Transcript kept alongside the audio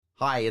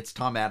Hi, it's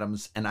Tom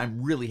Adams, and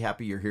I'm really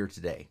happy you're here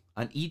today.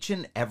 On each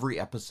and every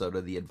episode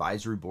of the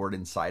Advisory Board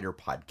Insider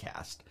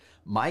podcast,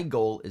 my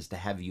goal is to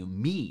have you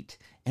meet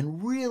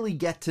and really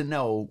get to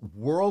know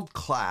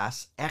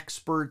world-class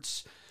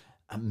experts,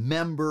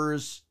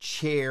 members,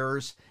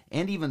 chairs,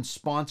 and even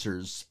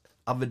sponsors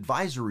of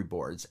advisory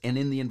boards and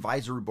in the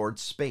advisory board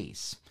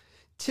space.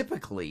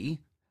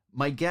 Typically,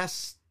 my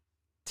guests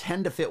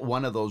tend to fit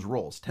one of those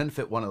roles, tend to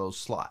fit one of those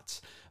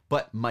slots.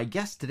 But my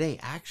guest today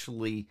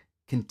actually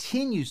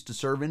continues to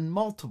serve in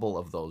multiple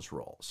of those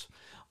roles.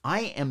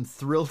 I am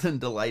thrilled and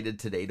delighted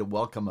today to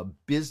welcome a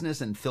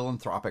business and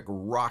philanthropic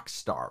rock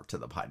star to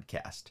the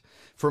podcast.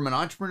 From an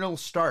entrepreneurial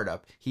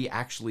startup, he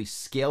actually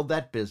scaled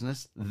that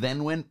business,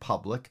 then went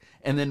public,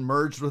 and then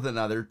merged with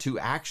another to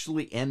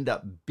actually end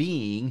up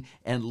being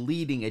and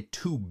leading a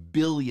 $2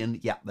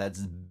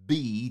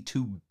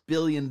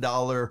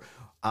 billion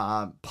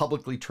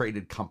publicly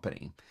traded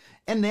company.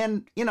 And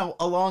then,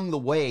 along the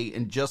way,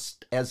 and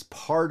just as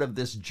part of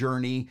this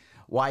journey,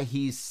 why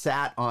he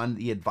sat on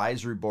the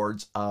advisory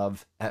boards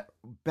of,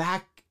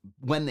 back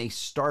when they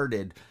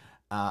started,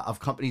 of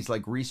companies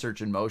like Research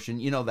in Motion.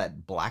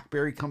 That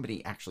BlackBerry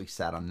company actually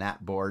sat on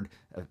that board,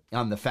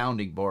 on the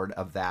founding board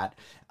of that,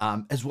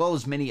 as well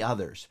as many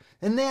others.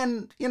 And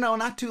then,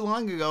 not too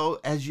long ago,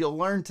 as you'll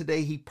learn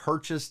today, he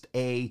purchased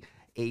a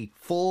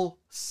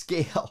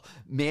full-scale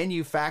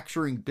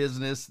manufacturing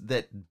business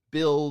that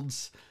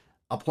builds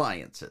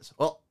appliances.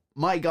 Well,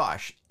 my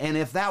gosh. And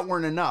if that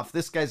weren't enough,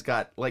 this guy's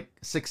got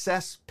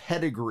success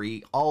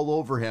pedigree all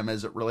over him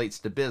as it relates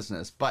to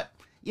business. But,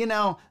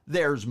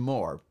 there's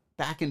more.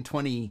 Back in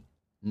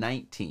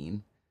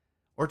 2019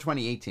 or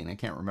 2018, I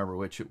can't remember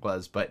which it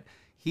was, but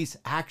he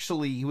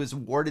was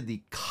awarded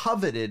the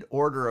coveted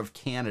Order of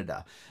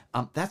Canada.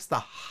 That's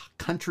the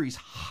country's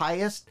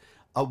highest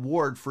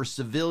award for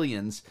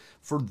civilians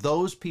for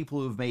those people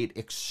who have made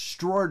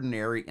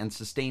extraordinary and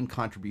sustained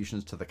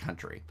contributions to the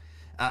country.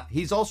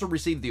 He's also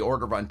received the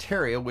Order of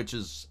Ontario, which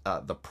is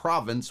the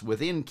province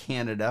within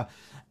Canada,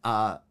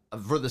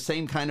 for the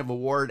same kind of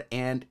award,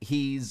 and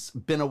he's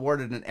been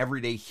awarded an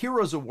Everyday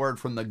Heroes Award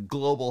from the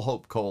Global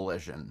Hope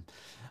Coalition.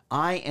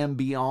 I am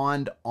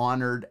beyond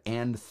honored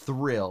and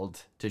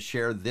thrilled to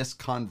share this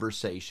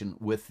conversation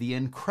with the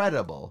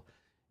incredible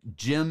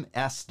Jim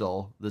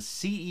Estill, the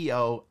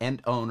CEO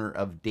and owner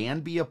of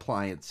Danby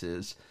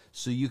Appliances,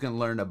 so you can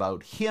learn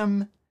about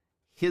him,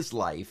 his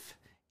life,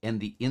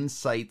 and the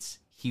insights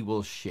he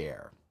will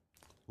share.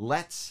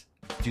 Let's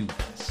do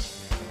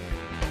this.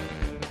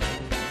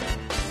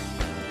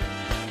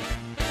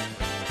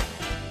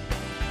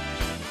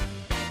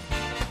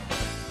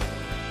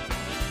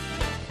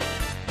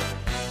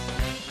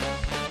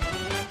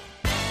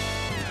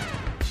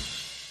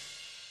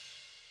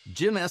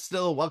 Jim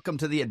Estill, welcome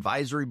to the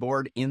Advisory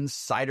Board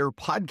Insider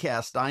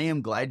Podcast. I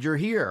am glad you're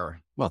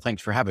here. Well,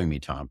 thanks for having me,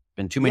 Tom.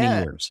 Been too many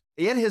years.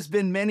 It has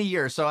been many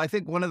years. So I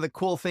think one of the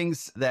cool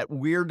things that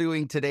we're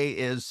doing today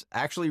is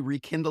actually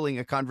rekindling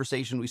a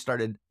conversation we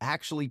started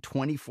actually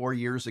 24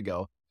 years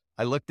ago.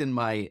 I looked in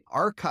my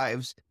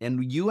archives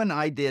and you and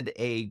I did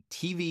a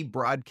TV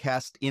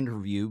broadcast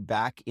interview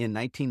back in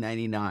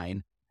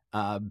 1999.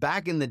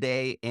 Back in the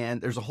day,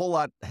 and there's a whole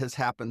lot has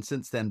happened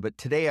since then. But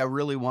today I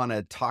really want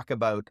to talk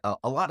about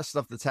a lot of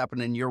stuff that's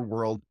happened in your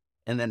world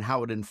and then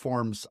how it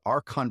informs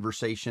our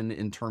conversation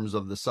in terms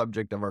of the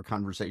subject of our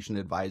conversation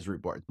advisory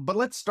board. But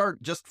let's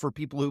start, just for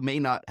people who may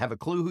not have a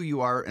clue who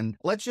you are, and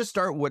let's just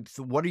start with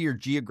what are your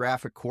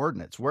geographic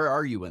coordinates? Where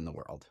are you in the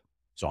world?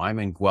 So I'm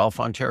in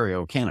Guelph,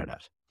 Ontario, Canada.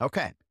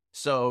 Okay.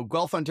 So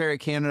Guelph, Ontario,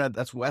 Canada,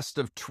 that's west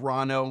of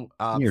Toronto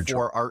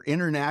for our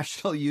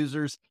international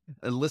users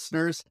and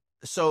listeners.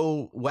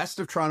 So west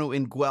of Toronto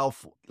in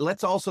Guelph,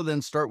 let's also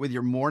then start with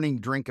your morning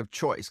drink of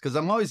choice, because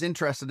I'm always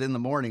interested in the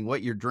morning,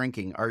 what you're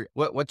drinking.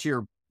 What's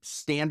your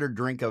standard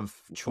drink of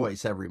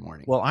choice every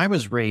morning? Well, I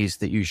was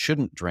raised that you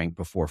shouldn't drink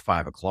before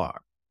 5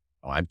 o'clock.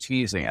 Oh, I'm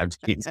teasing.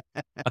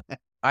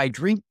 I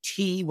drink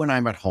tea when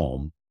I'm at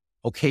home.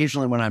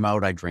 Occasionally when I'm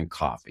out, I drink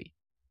coffee,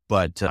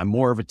 but I'm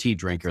more of a tea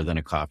drinker than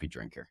a coffee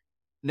drinker.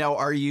 Now,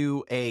 are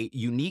you a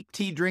unique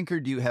tea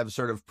drinker? Do you have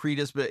sort of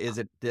does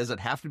it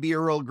have to be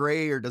Earl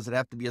Grey or does it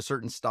have to be a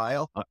certain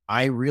style?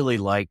 I really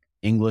like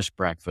English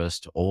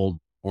breakfast, old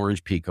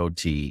orange pekoe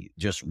tea,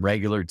 just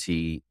regular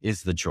tea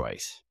is the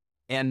choice.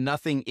 And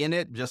nothing in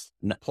it, just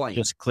plain?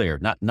 Just clear,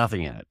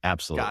 nothing in it.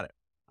 Absolutely. Got it.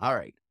 All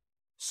right.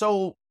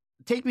 So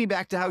take me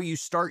back to how you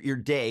start your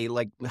day.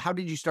 How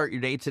did you start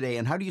your day today?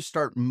 And how do you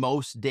start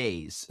most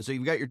days? So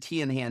you've got your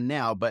tea in hand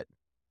now, but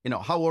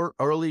how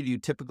early do you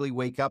typically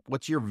wake up?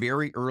 What's your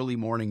very early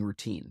morning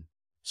routine?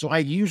 So I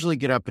usually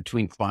get up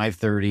between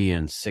 5:30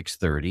 and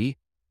 6:30.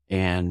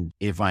 And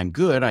if I'm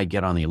good, I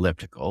get on the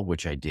elliptical,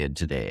 which I did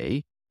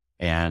today,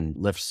 and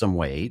lift some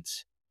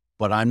weights.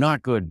 But I'm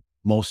not good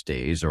most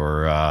days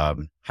or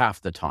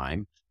half the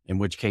time, in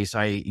which case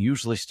I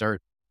usually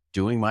start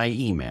doing my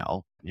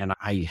email. And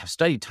I have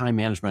studied time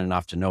management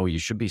enough to know you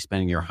should be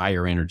spending your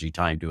higher energy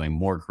time doing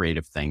more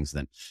creative things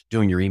than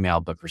doing your email.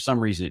 But for some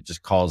reason, it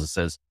just calls and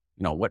says,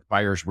 what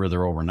fires were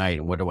there overnight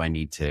and what do I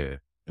need to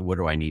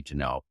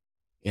know?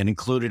 And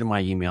included in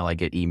my email, I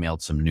get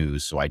emailed some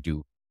news. So I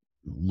do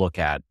look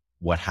at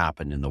what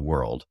happened in the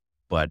world.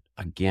 But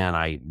again,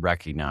 I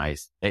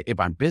recognize if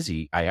I'm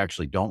busy, I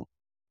actually don't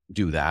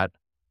do that.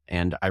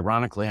 And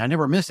ironically, I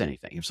never miss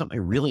anything. If something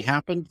really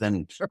happened,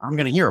 then I'm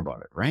going to hear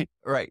about it, right?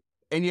 Right.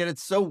 And yet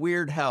it's so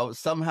weird how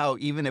somehow,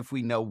 even if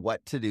we know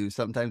what to do,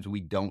 sometimes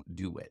we don't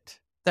do it.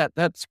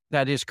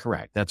 That is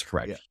correct. That's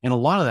correct. Yeah. And a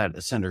lot of that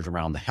is centered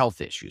around the health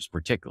issues,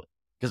 particularly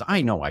because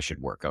I know I should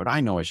work out.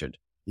 I know I should,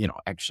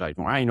 exercise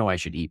more. I know I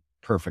should eat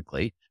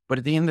perfectly. But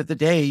at the end of the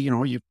day,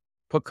 you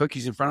put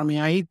cookies in front of me,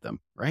 I eat them,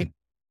 right?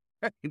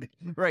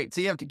 Right. So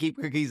you have to keep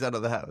cookies out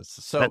of the house.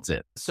 So That's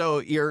it. So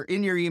you're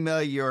in your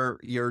email,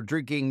 you're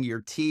drinking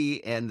your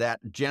tea, and that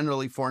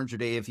generally forms your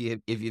day if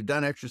you've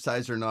done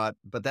exercise or not,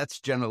 but that's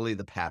generally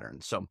the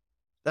pattern. So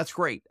that's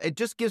great. It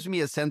just gives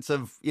me a sense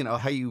of,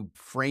 how you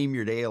frame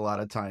your day a lot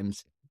of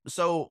times.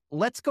 So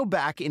let's go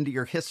back into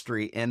your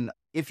history, and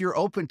if you're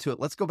open to it,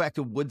 let's go back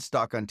to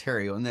Woodstock,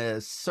 Ontario in the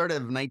sort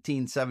of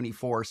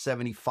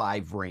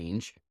 1974-75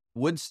 range.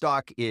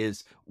 Woodstock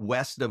is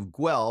west of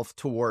Guelph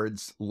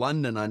towards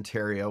London,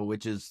 Ontario,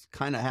 which is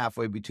kind of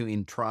halfway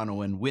between Toronto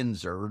and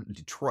Windsor,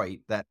 Detroit,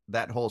 that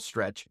whole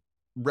stretch.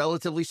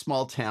 Relatively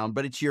small town,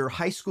 but it's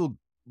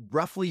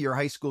roughly your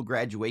high school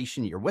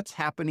graduation year. What's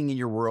happening in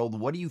your world?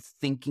 What are you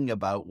thinking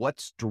about?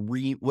 What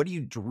are you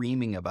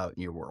dreaming about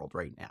in your world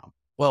right now?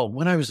 Well,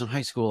 when I was in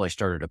high school, I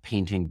started a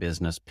painting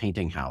business,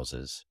 painting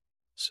houses.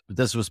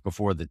 This was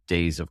before the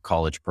days of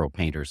college pro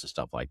painters and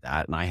stuff like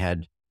that. And I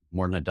had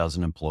more than a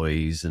dozen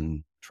employees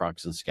and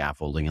trucks and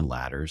scaffolding and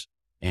ladders.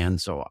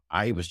 And so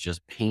I was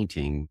just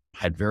painting,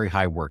 had very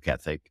high work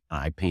ethic.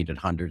 I painted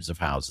hundreds of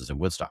houses in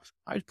Woodstock.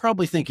 I was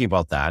probably thinking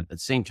about that. At the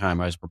same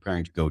time, I was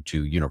preparing to go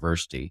to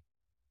university.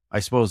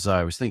 I suppose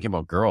I was thinking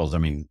about girls. I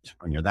mean,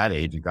 when you're that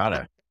age, you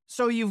gotta.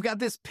 So you've got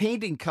this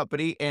painting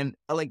company, and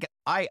like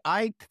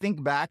I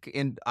think back,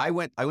 and I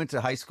went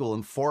to high school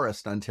in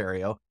Forest,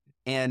 Ontario,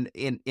 and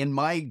in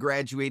my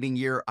graduating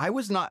year, I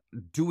was not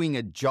doing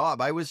a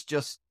job. I was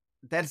just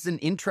That's an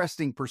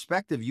interesting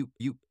perspective.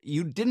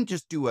 You didn't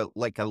just do a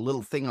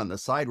little thing on the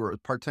side where it was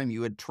part-time.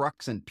 You had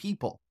trucks and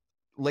people.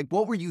 Like,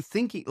 what were you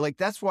thinking? Like,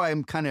 that's why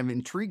I'm kind of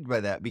intrigued by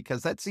that,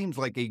 because that seems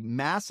like a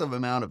massive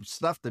amount of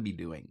stuff to be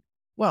doing.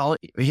 Well,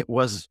 it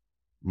was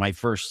my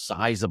first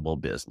sizable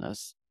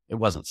business. It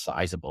wasn't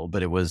sizable,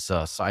 but it was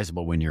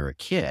sizable when you're a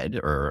kid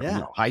or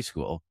high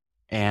school.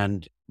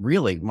 And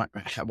really,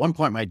 at one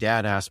point, my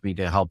dad asked me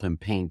to help him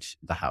paint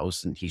the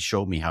house, and he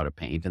showed me how to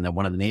paint. And then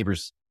one of the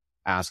neighbors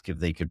asked if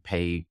they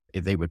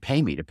would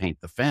pay me to paint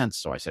the fence.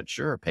 So I said,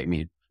 sure, pay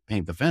me to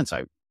paint the fence.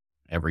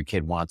 Every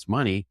kid wants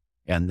money.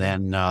 And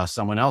then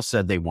someone else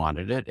said they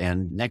wanted it.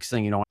 And next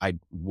thing you know, I'd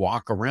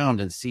walk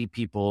around and see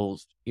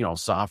people's,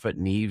 soffit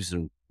and eaves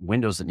and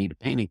windows that needed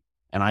painting.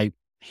 And I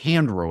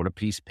hand wrote a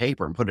piece of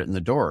paper and put it in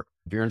the door.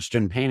 If you're interested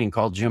in painting,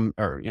 call Jim,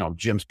 or,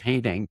 Jim's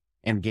Painting,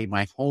 and gave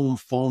my home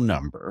phone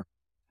number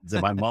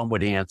that my mom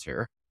would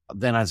answer.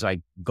 Then as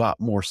I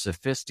got more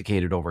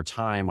sophisticated over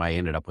time, I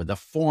ended up with a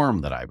form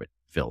that I would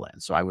fill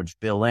in. So I would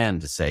fill in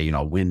to say,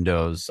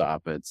 windows,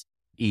 soffits,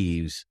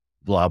 eaves,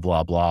 blah,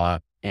 blah, blah,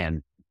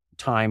 and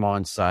time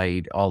on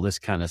site, all this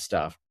kind of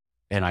stuff.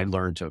 And I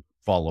learned to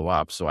follow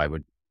up. So I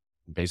would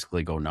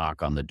basically go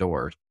knock on the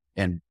doors.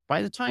 And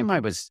by the time I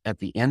was at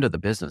the end of the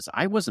business,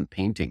 I wasn't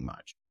painting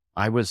much.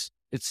 It's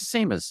the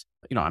same as,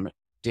 I'm a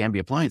Danby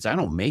Appliance. I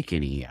don't make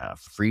any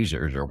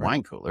freezers or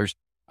wine coolers.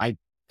 I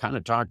kind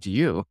of talk to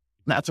you.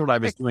 That's what I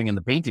was doing in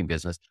the painting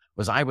business.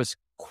 I was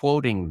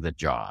quoting the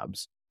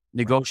jobs,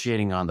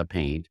 negotiating on the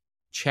paint,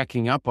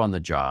 checking up on the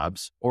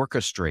jobs,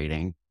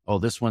 orchestrating. Oh,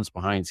 this one's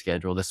behind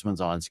schedule. This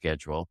one's on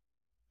schedule.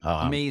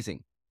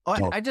 Amazing.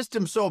 I just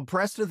am so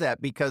impressed with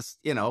that, because,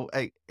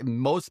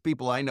 most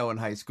people I know in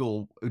high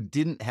school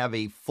didn't have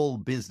a full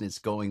business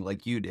going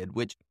like you did,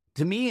 which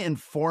to me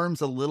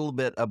informs a little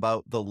bit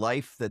about the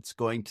life that's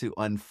going to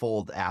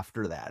unfold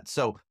after that.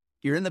 So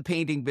you're in the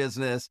painting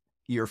business,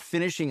 you're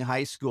finishing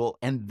high school,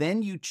 and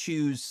then you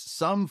choose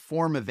some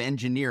form of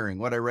engineering.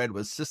 What I read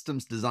was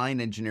systems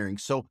design engineering.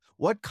 So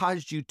what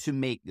caused you to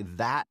make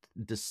that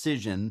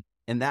decision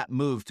and that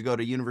move to go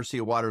to University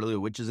of Waterloo,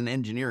 which is an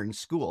engineering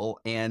school,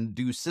 and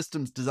do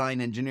systems design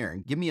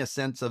engineering? Give me a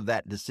sense of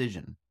that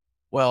decision.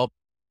 Well,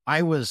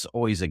 I was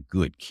always a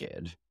good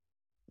kid.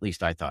 At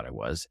least I thought I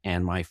was.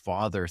 And my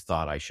father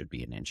thought I should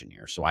be an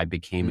engineer. So I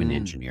became an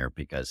engineer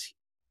because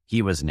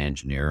he was an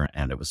engineer,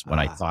 and it was what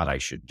I thought I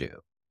should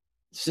do.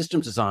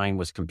 Systems design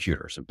was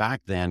computers. And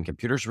back then,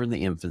 computers were in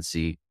the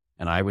infancy,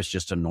 and I was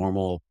just a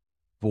normal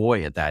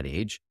boy at that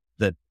age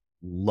that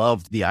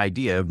loved the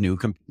idea of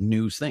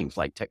new things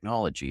like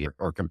technology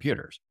or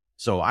computers.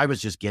 So I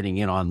was just getting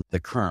in on the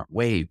current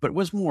wave, but it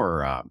was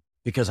more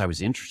because I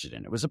was interested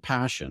in it. It was a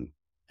passion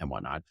and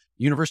whatnot.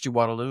 University of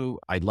Waterloo,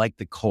 I liked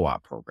the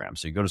co-op program.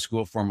 So you go to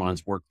school 4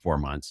 months, work 4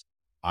 months.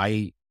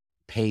 I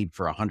paid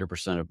for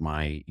 100% of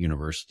my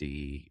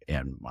university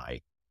and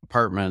my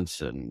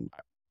apartments and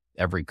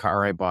every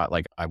car I bought.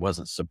 Like, I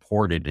wasn't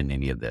supported in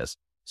any of this.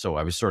 So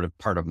I was sort of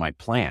part of my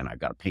plan. I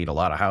got to paint a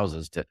lot of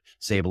houses to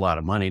save a lot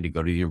of money to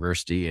go to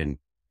university and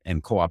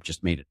And co-op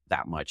just made it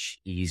that much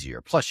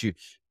easier. Plus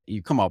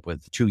you come up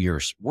with 2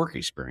 years work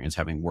experience,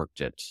 having worked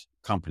at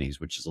companies,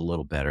 which is a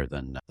little better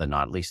than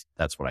not. At least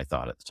that's what I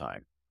thought at the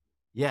time.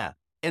 Yeah.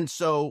 And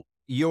so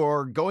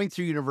you're going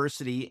through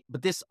university,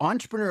 but this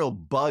entrepreneurial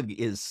bug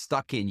is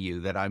stuck in you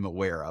that I'm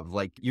aware of.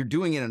 Like, you're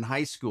doing it in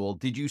high school.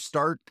 Did you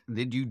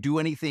do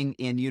anything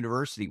in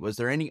university? Was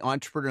there any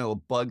entrepreneurial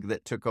bug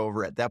that took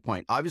over at that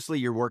point? Obviously,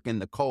 you're working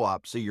the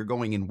co-op, so you're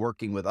going and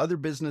working with other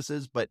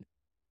businesses, but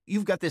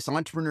you've got this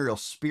entrepreneurial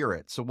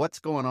spirit. So what's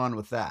going on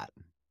with that?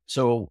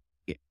 So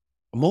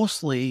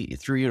mostly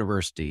through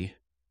university,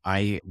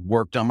 I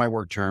worked on my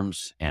work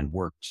terms and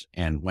worked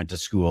and went to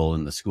school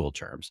in the school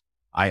terms.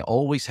 I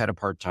always had a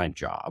part-time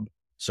job.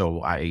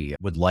 So I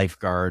would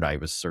lifeguard. I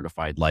was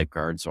certified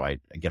lifeguard. So I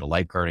get a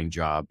lifeguarding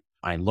job.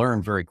 I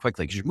learned very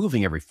quickly because you're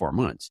moving every 4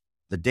 months.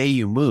 The day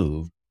you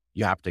move,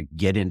 you have to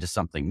get into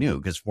something new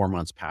because 4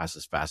 months pass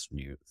as fast as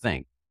you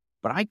think.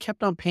 But I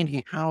kept on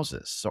painting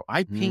houses. So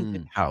I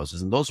painted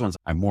houses, and those ones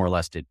I more or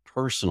less did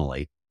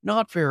personally.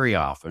 Not very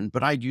often,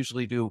 but I'd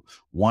usually do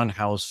one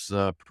house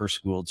per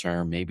school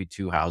term, maybe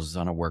 2 houses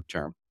on a work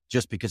term,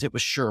 just because it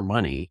was sure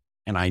money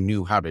and I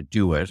knew how to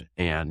do it,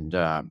 and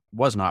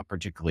was not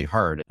particularly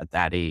hard at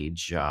that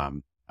age.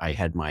 I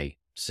had my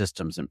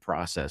systems and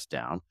process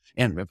down.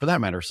 And for that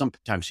matter,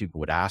 sometimes people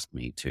would ask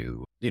me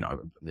to,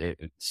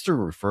 it's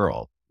through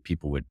referral.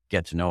 People would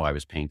get to know I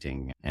was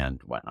painting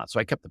and whatnot.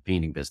 So I kept the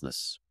painting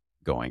business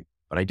going,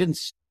 but I didn't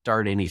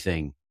start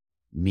anything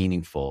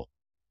meaningful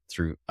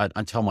through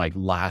until my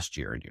last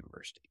year in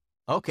university.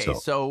 Okay,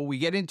 so we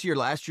get into your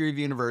last year of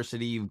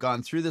university. You've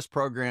gone through this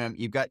program.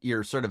 You've got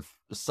your sort of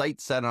sight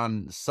set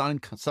on some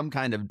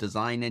kind of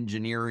design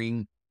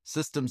engineering,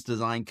 systems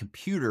design,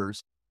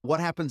 computers. What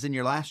happens in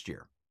your last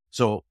year?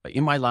 So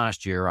in my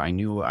last year, I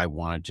knew I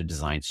wanted to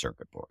design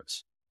circuit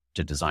boards.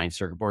 To design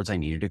circuit boards, I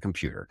needed a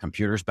computer.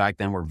 Computers back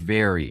then were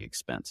very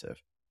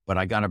expensive, but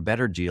I got a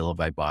better deal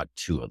if I bought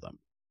 2 of them.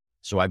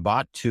 So I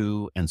bought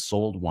 2 and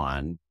sold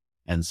one.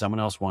 And someone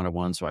else wanted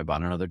one, so I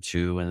bought another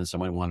 2. And then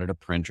someone wanted a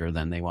printer.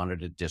 Then they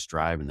wanted a disk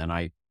drive. And then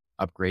I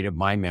upgraded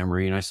my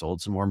memory and I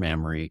sold some more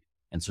memory.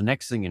 And so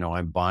next thing you know,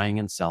 I'm buying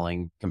and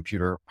selling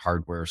computer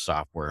hardware,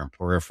 software, and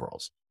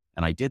peripherals.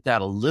 And I did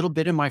that a little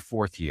bit in my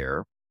 4th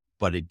year,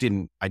 but I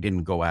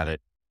didn't go at it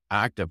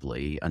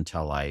actively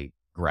until I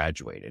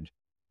graduated.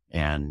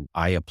 And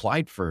I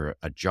applied for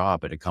a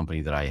job at a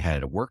company that I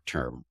had a work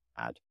term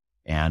at.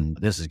 And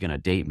this is going to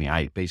date me.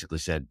 I basically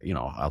said,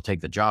 I'll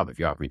take the job if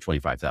you offer me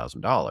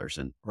 $25,000.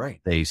 And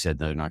they said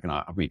they're not going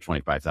to offer me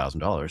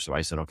 $25,000. So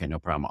I said, okay, no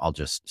problem. I'll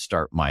just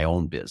start my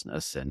own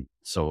business. And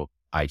so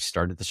I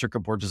started the circuit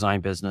board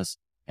design business.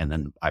 And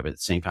then at the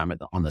same time,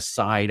 on the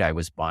side, I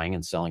was buying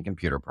and selling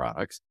computer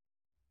products.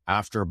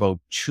 After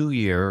about 2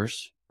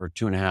 years or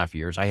 2.5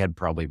 years, I had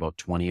probably about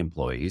 20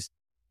 employees.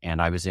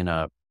 And I was in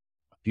a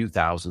few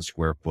thousand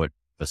square foot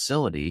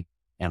facility,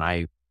 and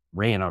I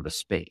ran out of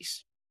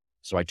space.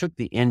 So I took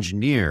the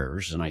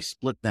engineers and I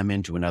split them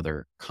into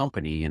another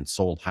company and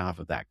sold half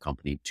of that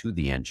company to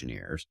the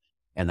engineers.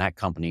 And that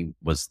company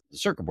was the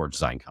circuit board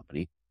design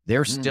company.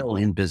 They're still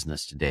in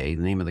business today.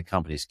 The name of the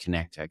company is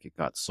Connectech. It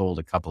got sold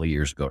a couple of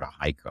years ago to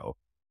Heiko.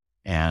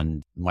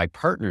 And my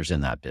partners in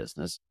that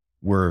business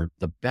were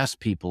the best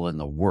people in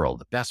the world,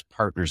 the best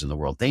partners in the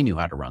world. They knew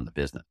how to run the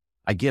business.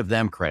 I give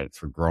them credit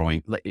for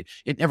growing.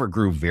 It never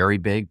grew very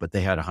big, but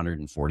they had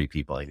 140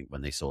 people, I think,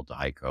 when they sold to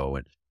Heiko,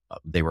 and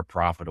they were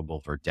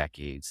profitable for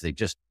decades. They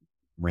just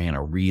ran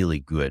a really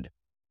good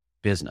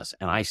business.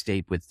 And I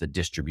stayed with the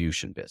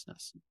distribution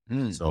business.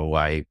 So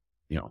I,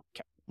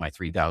 kept my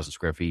 3,000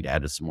 square feet,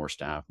 added some more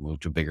staff,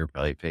 moved to a bigger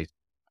place.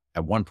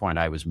 At one point,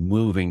 I was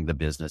moving the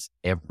business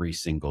every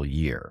single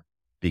year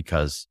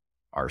because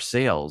our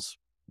sales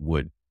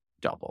would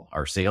double.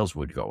 Our sales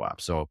would go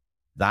up. So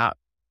that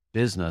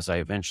business, I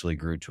eventually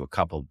grew to a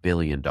couple $2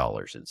 billion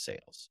in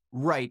sales.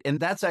 Right. And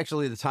that's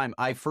actually the time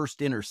I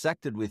first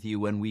intersected with you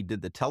when we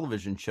did the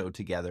television show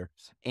together.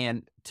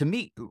 And to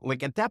me,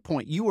 like at that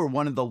point, you were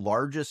one of the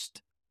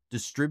largest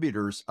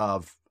distributors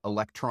of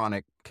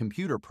electronic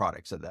computer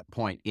products at that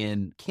point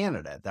in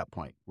Canada at that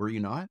point. Were you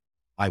not?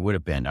 I would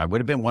have been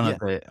one of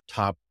the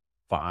top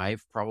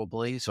 5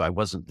 probably. So I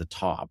wasn't the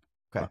top.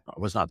 Okay. I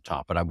was not the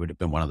top, but I would have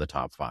been one of the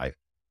top 5.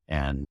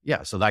 And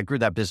so I grew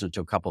that business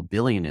to a couple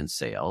billion in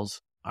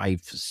sales.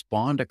 I've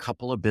spawned a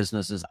couple of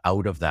businesses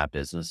out of that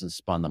business and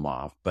spun them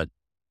off, but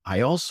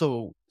I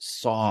also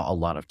saw a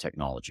lot of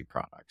technology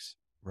products.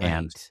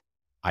 And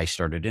I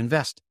started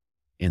investing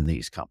in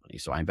these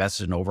companies. So I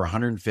invested in over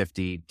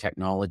 150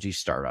 technology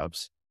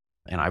startups,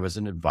 and I was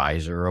an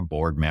advisor, a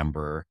board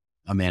member,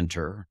 a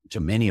mentor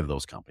to many of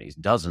those companies,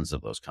 dozens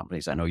of those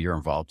companies. I know you're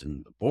involved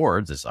in the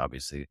boards. It's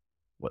obviously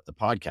what the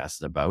podcast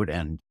is about.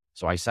 And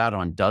so I sat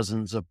on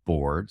dozens of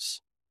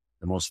boards.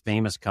 The most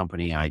famous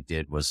company I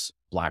did was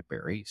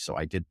BlackBerry. So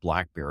I did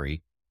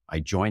BlackBerry. I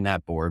joined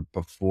that board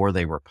before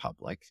they were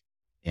public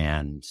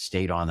and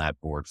stayed on that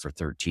board for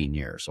 13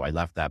 years. So I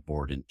left that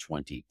board in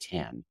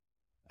 2010.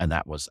 And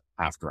that was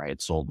after I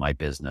had sold my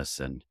business,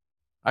 and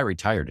I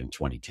retired in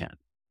 2010,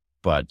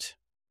 but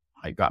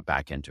I got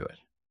back into it.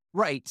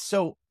 Right.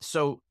 So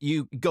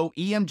you go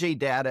EMJ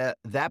data,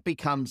 that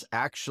becomes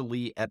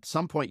actually at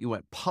some point you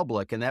went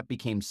public and that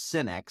became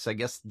Synex. I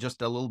guess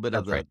just a little bit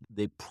of That's right.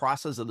 the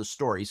process of the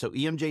story. So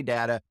EMJ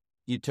data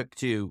you took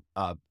to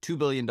 $2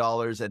 billion.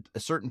 At a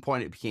certain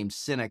point it became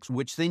Synex,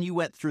 which then you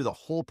went through the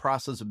whole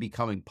process of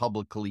becoming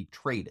publicly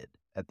traded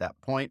at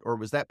that point, or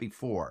was that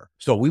before?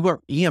 So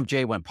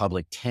EMJ went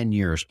public 10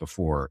 years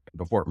before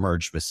it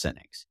merged with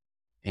Synex.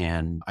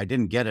 And I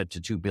didn't get it to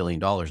 $2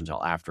 billion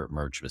until after it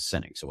merged with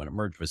Synex. So when it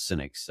merged with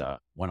Synex,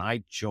 when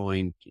I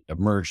joined, it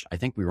merged, I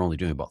think we were only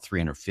doing about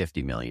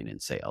 350 million in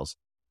sales.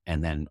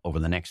 And then over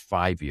the next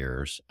 5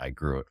 years, I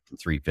grew it from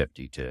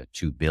 350 to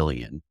 2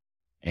 billion.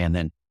 And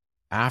then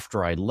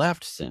after I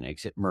left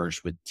Synex, it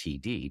merged with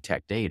TD,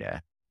 Tech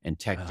Data, and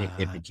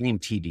it became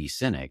TD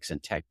Synex,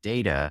 and Tech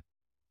Data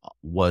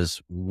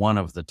was one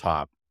of the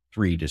top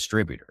 3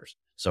 distributors.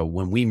 So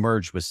when we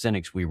merged with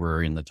Synex, we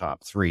were in the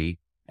top 3.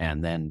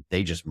 And then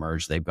they just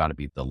merged. They've got to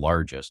be the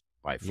largest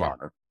by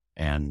far.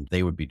 Yeah. And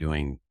they would be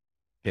doing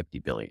 50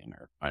 billion,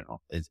 or I don't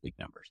know, it's big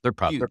numbers. They're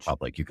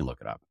public. You can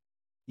look it up.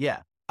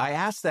 Yeah. I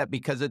asked that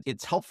because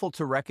it's helpful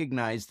to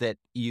recognize that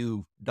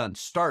you've done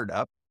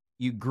startup,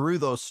 you grew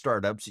those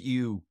startups,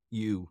 you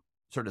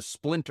sort of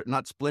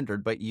not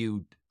splintered, but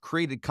you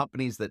created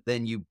companies that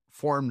then you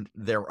formed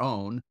their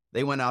own.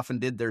 They went off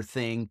and did their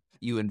thing.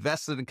 You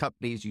invested in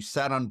companies, you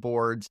sat on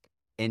boards,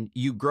 and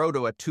you grow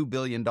to a $2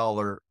 billion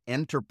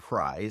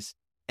enterprise,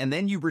 and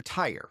then you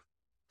retire.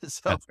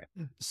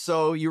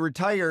 So you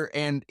retire,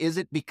 and is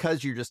it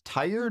because you're just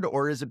tired,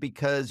 or is it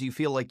because you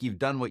feel like you've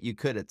done what you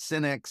could at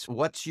Synex?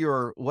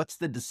 What's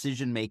the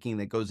decision-making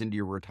that goes into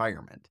your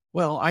retirement?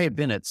 Well, I had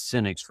been at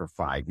Synex for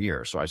 5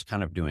 years, so I was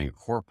kind of doing a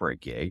corporate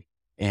gig.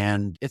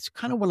 And it's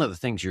kind of one of the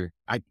things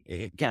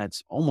again,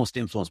 it's almost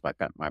influenced by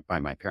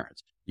my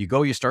parents. You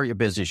go, you start your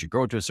business, you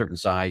grow to a certain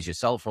size, you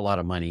sell it for a lot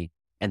of money,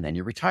 and then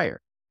you retire.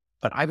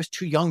 But I was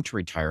too young to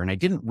retire, and I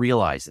didn't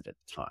realize it at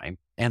the time.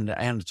 And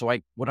so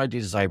what I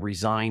did is I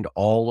resigned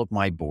all of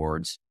my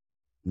boards,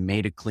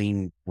 made a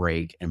clean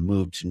break, and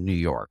moved to New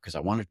York because I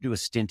wanted to do a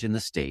stint in the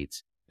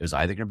States. It was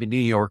either going to be New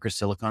York or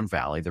Silicon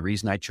Valley. The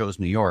reason I chose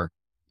New York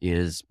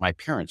is my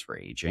parents were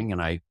aging, and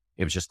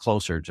it was just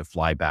closer to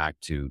fly back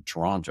to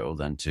Toronto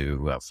than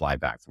to fly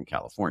back from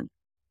California.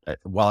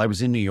 While I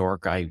was in New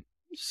York, I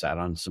sat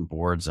on some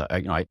boards.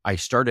 I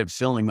started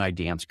filling my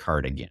dance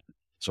card again.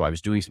 So I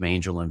was doing some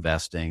angel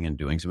investing and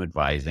doing some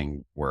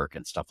advising work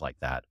and stuff like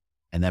that.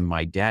 And then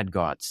my dad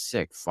got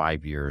sick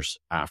 5 years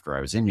after I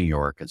was in New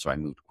York. And so I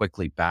moved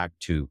quickly back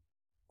to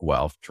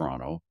Guelph,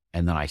 Toronto.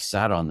 And then I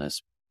sat on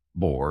this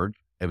board.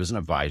 It was an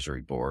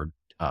advisory board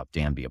of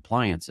Danby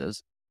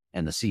Appliances,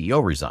 and the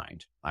CEO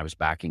resigned. I was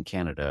back in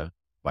Canada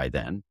by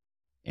then.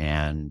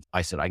 And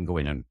I said, I can go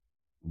in and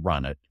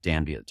run it.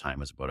 Danby at the time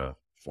was about a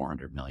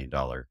 $400 million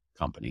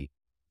company.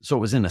 So it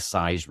was in a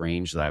size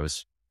range that I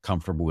was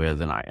comfortable with.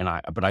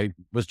 But I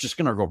was just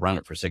going to go run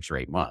it for 6 or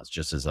 8 months,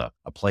 just as a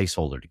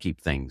placeholder to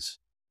keep things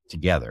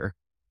together.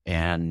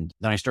 And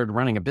then I started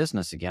running a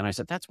business again. I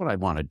said, that's what I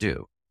want to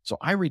do. So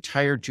I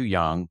retired too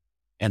young.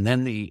 And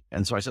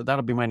so I said,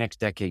 that'll be my next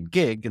decade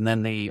gig. And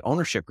then the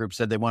ownership group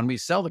said they wanted me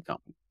to sell the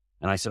company.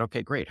 And I said,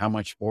 okay, great. How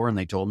much for? And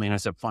they told me, and I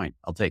said, fine,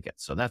 I'll take it.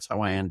 So that's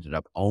how I ended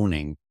up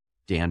owning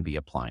Danby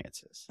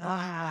Appliances.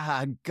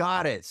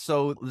 Got it.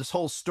 So this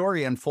whole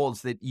story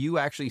unfolds that you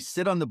actually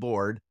sit on the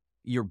board,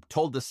 you're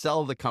told to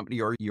sell the company,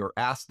 or you're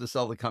asked to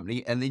sell the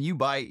company, and then you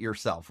buy it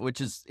yourself,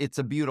 it's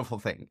a beautiful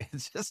thing.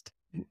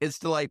 It's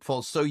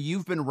delightful. So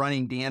you've been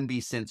running Danby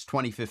since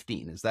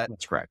 2015.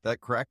 That's correct?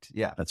 That correct?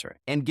 Yeah, that's right.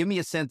 And give me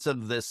a sense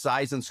of the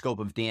size and scope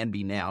of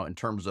Danby now in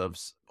terms of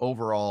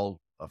overall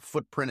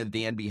footprint of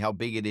Danby, how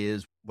big it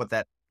is, what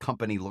that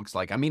company looks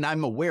like. I mean,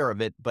 I'm aware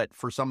of it, but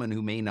for someone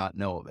who may not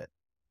know of it.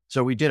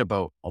 So we did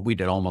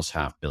almost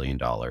 $500 million,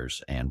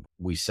 and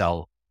we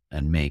sell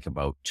and make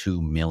about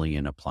 2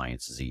 million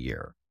appliances a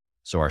year.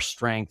 So our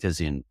strength is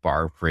in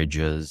bar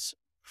fridges,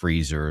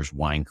 freezers,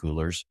 wine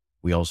coolers.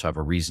 We also have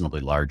a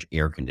reasonably large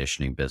air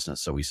conditioning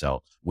business. So we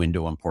sell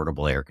window and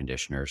portable air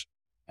conditioners.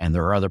 And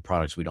there are other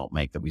products we don't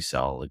make that we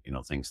sell,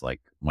 things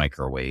like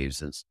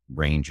microwaves and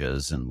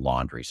ranges and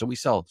laundry. So we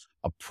sell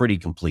a pretty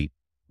complete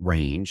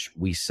range.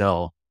 We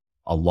sell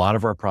a lot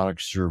of our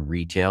products through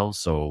retail.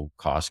 So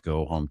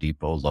Costco, Home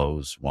Depot,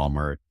 Lowe's,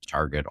 Walmart,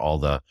 Target, all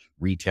the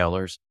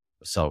retailers.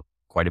 So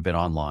quite a bit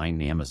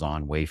online,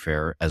 Amazon,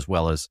 Wayfair, as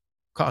well as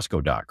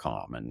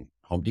Costco.com and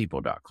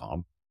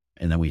HomeDepot.com.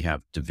 And then we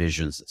have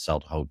divisions that sell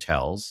to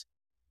hotels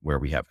where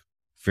we have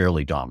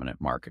fairly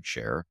dominant market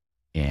share.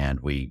 And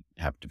we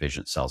have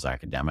division that sells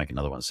academic,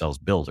 another one sells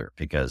builder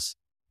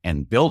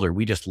builder,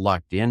 we just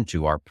lucked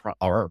into our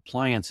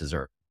appliances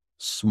are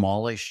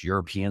smallish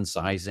European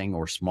sizing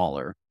or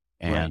smaller.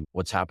 And right.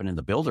 What's happened in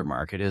the builder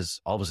market is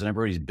all of a sudden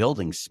everybody's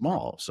building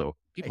small. So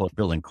people are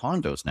building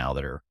condos now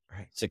that are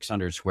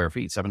 600 square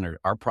feet, 700.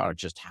 Our product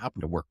just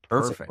happened to work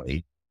perfectly.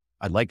 Perfect.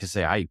 I'd like to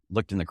say I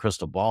looked in the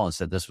crystal ball and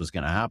said this was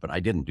going to happen.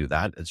 I didn't do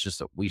that. It's just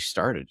that we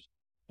started.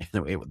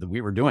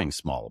 We were doing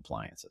small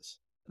appliances.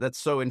 That's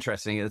so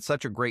interesting. It's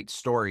such a great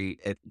story.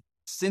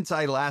 Since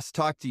I last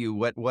talked to you,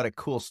 what a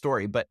cool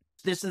story. But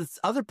this is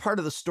other part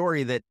of the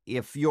story that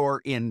if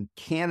you're in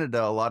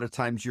Canada, a lot of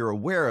times you're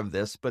aware of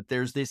this, but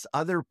there's this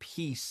other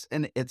piece,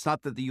 and it's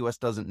not that the US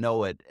doesn't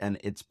know it and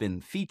it's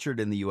been featured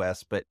in the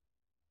US, but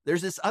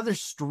there's this other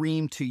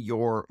stream to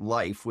your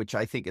life, which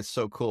I think is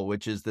so cool,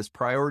 which is this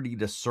priority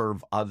to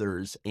serve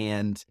others.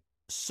 And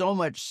so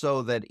much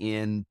so that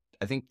in,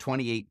 I think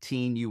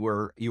 2018, you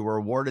were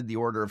awarded the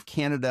Order of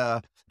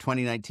Canada,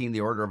 2019, the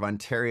Order of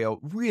Ontario,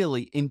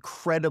 really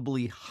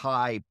incredibly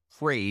high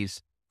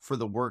praise for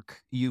the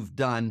work you've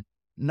done,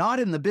 not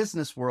in the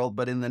business world,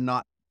 but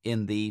not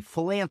in the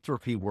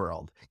philanthropy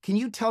world. Can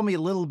you tell me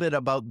a little bit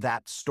about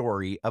that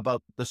story,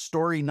 about the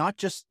story, not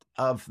just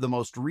of the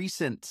most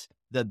recent,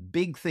 the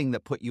big thing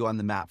that put you on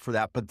the map for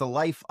that, but the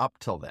life up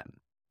till then?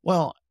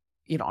 Well,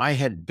 I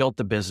had built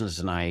the business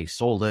and I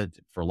sold it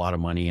for a lot of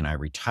money and I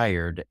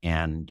retired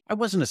and I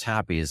wasn't as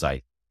happy as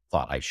I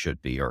thought I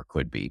should be or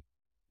could be.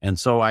 And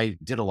so I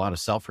did a lot of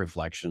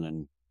self-reflection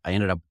and I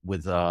ended up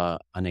with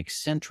an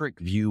eccentric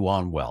view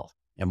on wealth.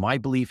 And my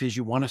belief is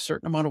you want a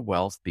certain amount of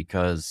wealth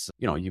because,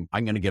 I'm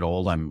going to get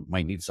old. I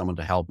might need someone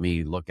to help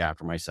me look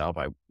after myself.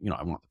 I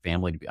want the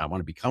family I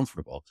want to be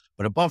comfortable,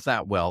 but above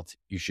that wealth,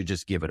 you should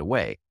just give it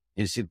away.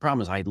 And see, the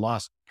problem is I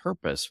lost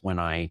purpose when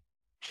I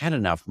had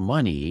enough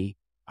money.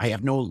 I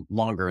have no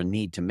longer a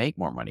need to make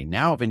more money.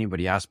 Now, if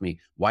anybody asks me,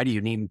 why do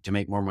you need to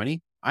make more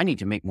money? I need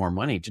to make more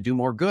money to do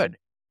more good.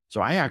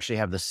 So I actually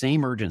have the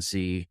same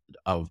urgency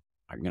of,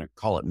 I'm going to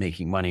call it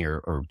making money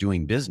or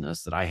doing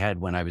business that I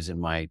had when I was in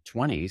my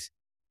 20s,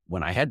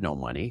 when I had no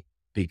money,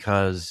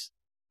 because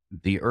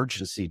the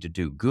urgency to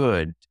do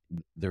good,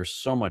 there's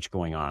so much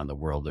going on in the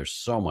world. There's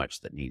so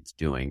much that needs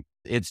doing.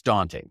 It's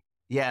daunting.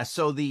 Yeah.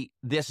 So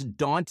this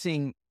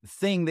daunting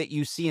thing that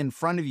you see in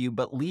front of you,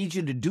 but leads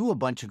you to do a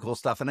bunch of cool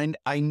stuff. And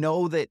I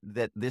know that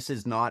this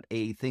is not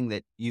a thing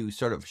that you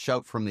sort of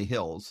shout from the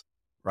hills,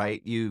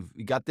 right? You've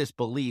got this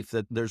belief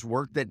that there's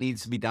work that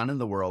needs to be done in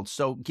the world.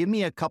 So give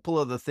me a couple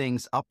of the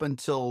things up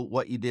until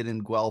what you did in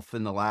Guelph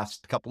in the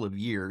last couple of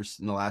years,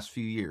 in the last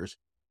few years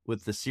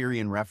with the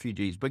Syrian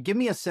refugees, but give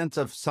me a sense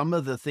of some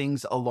of the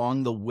things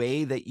along the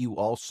way that you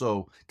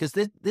also, because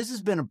this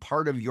has been a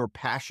part of your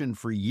passion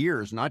for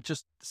years, not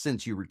just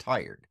since you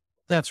retired.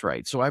 That's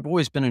right. So I've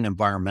always been an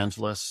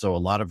environmentalist. So a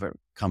lot of it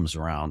comes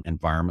around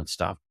environment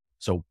stuff.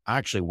 So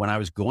actually, when I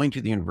was going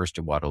to the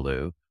University of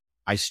Waterloo,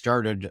 I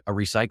started a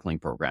recycling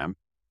program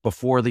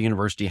before the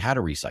university had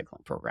a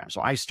recycling program.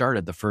 So I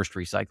started the first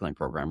recycling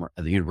program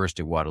at the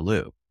University of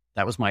Waterloo.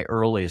 That was my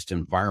earliest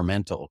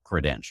environmental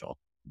credential.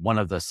 One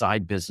of the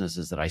side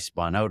businesses that I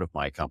spun out of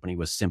my company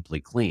was Simply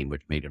Clean,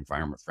 which made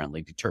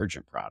environment-friendly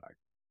detergent product.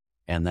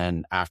 And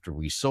then after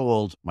we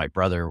sold, my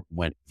brother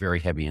went very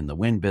heavy in the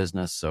wind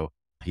business. So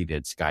he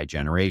did Sky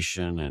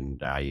Generation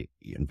and I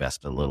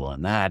invested a little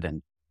in that.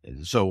 And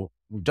so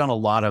we've done a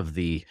lot of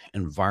the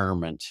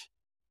environment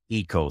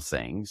eco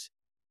things.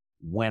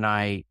 When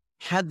I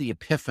had the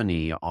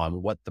epiphany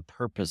on what the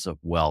purpose of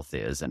wealth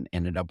is and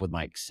ended up with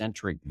my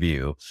eccentric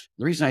view,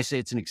 the reason I say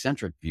it's an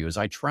eccentric view is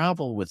I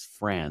travel with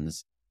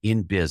friends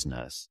in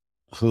business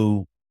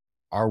who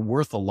are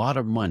worth a lot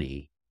of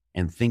money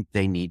and think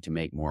they need to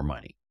make more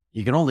money.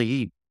 You can only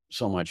eat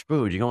so much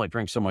food. You can only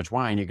drink so much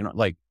wine. You can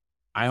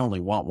I only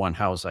want one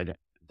house.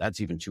 That's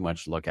even too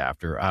much to look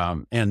after.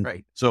 And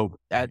right. So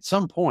at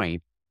some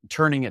point,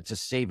 turning it to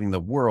saving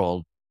the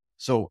world.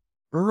 So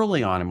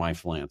early on in my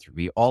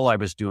philanthropy, all I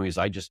was doing is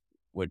I just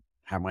would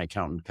have my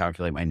accountant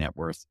calculate my net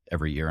worth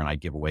every year and I'd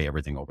give away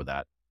everything over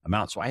that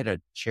amount. So I had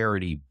a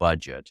charity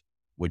budget,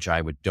 which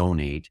I would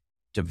donate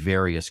to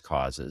various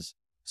causes.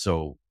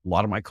 So a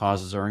lot of my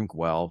causes are in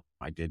Guelph.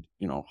 I did,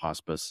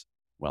 hospice,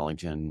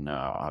 Wellington,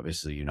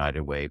 obviously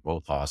United Way,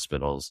 both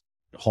hospitals,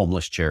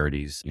 homeless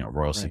charities,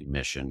 Royal City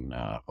Mission,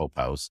 Hope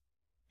House.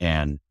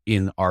 And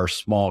in our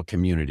small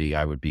community,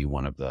 I would be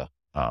one of the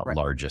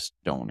largest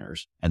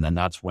donors. And then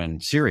that's when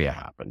Syria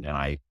happened. And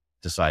I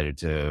decided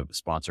to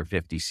sponsor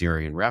 50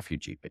 Syrian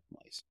refugee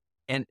families.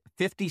 And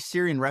 50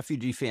 Syrian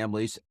refugee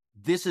families,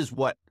 this is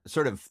what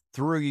sort of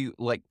you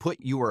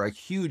were a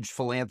huge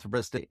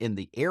philanthropist in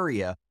the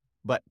area,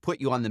 but put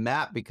you on the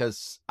map,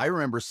 because I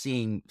remember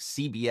seeing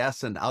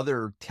CBS and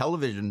other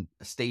television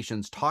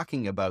stations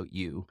talking about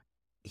you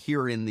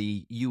here in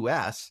the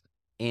US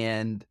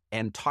and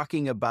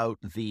talking about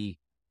the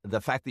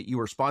fact that you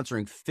were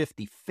sponsoring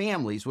 50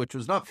 families, which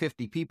was not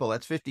 50 people,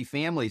 that's 50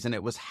 families. And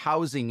it was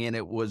housing and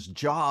it was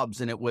jobs.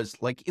 And it was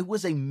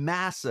a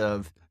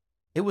massive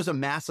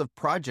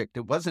project.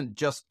 It wasn't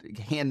just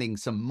handing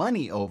some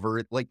money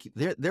over.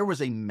 There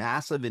was a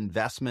massive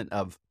investment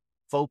of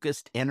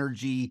focused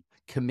energy,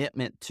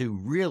 commitment to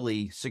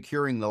really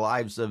securing the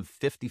lives of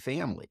 50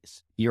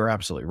 families. You're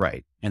absolutely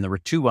right. And there were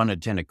two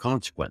unintended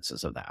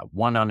consequences of that.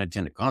 One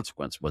unintended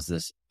consequence was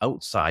this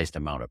outsized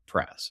amount of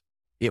press.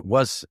 It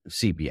was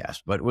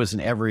CBS, but it was in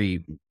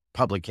every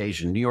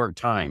publication, New York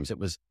Times. It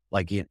was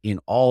like in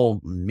all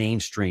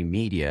mainstream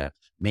media,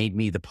 made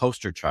me the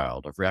poster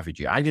child of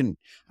refugee. I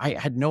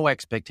had no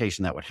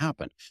expectation that would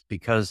happen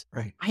because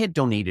Right. I had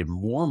donated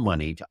more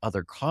money to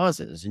other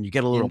causes. And you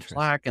get a little Interesting.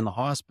 plaque in the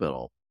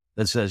hospital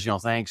that says,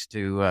 thanks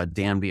to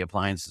Danby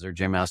Appliances or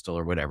Jim Estill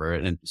or whatever.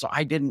 And so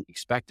I didn't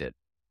expect it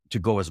to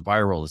go as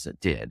viral as it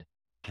did.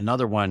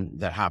 Another one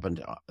that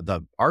happened,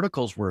 the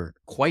articles were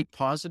quite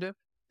positive.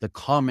 The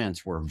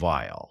comments were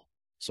vile.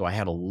 So I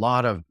had a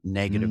lot of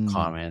negative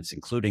comments,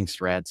 including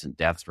threats and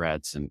death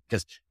threats. And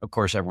because, of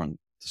course, everyone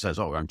says,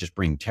 oh, I'm just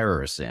bringing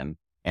terrorists in.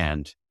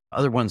 And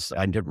other ones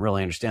I didn't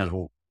really understand.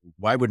 Well,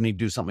 why wouldn't he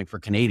do something for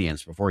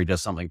Canadians before he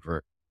does something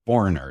for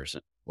foreigners?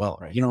 Well,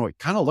 Right.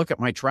 kind of look at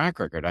my track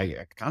record.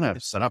 I kind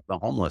of set up the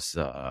homeless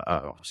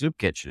soup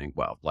kitchen.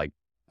 Well, like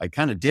I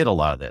kind of did a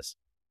lot of this.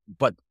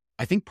 But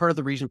I think part of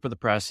the reason for the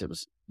press,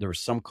 there was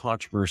some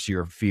controversy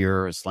or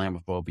fear,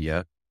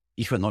 Islamophobia,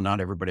 even though not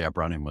everybody I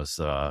brought in was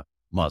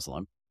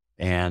Muslim.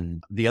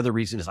 And the other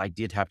reason is I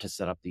did have to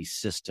set up these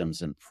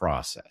systems and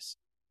process.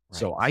 Right.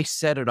 So I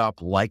set it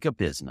up like a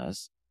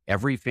business.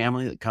 Every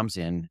family that comes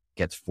in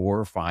gets 4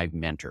 or 5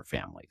 mentor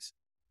families.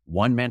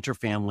 One mentor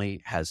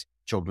family has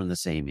children the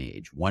same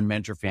age. One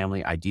mentor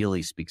family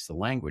ideally speaks the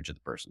language of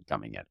the person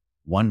coming in.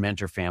 One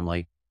mentor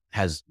family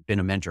has been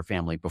a mentor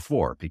family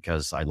before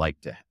because I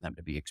like them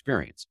to be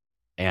experienced.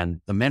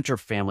 And the mentor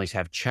families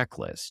have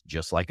checklists,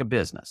 just like a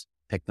business.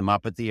 Pick them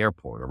up at the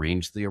airport,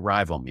 arrange the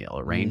arrival meal,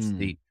 arrange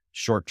the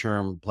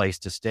short-term place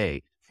to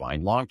stay,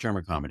 find long-term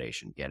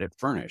accommodation, get it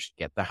furnished,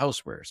 get the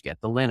housewares,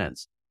 get the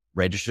linens,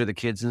 register the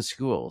kids in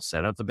school,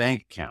 set up the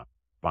bank account,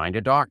 find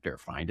a doctor,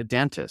 find a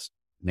dentist,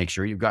 make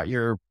sure you've got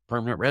your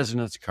permanent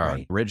residence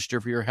card, register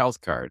for your health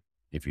card.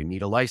 If you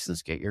need a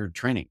license, get your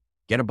training.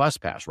 Get a bus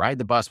pass, ride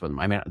the bus with them.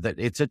 I mean,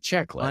 it's a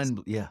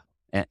checklist.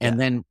 And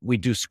then we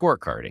do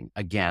scorecarding,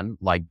 again,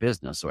 like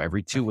business. So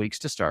every 2 weeks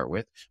to start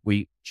with,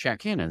 we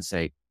check in and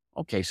say,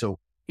 okay, so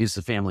is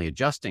the family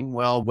adjusting?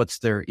 Well, what's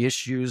their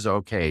issues?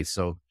 Okay,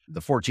 so the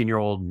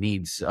 14-year-old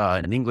needs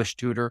an English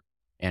tutor.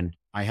 And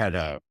I had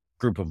a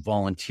group of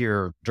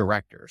volunteer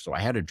directors. So I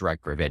had a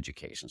director of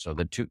education. So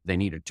they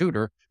need a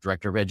tutor,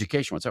 director of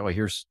education would say, well,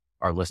 here's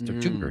our list of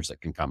tutors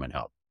that can come and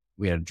help.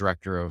 We had a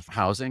director of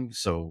housing.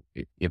 So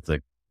if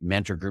the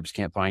mentor groups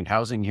can't find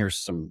housing, here's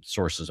some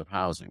sources of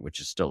housing, which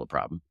is still a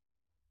problem.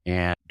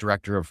 And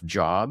director of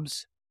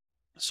jobs.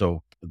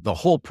 So the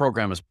whole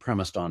program is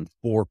premised on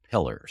 4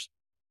 pillars.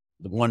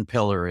 The one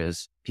pillar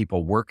is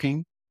people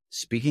working,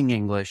 speaking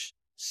English,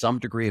 some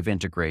degree of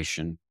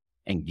integration,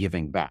 and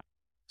giving back.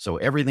 So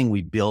everything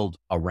we build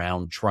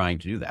around trying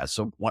to do that.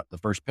 So what the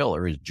first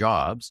pillar is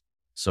jobs.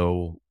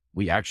 So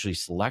we actually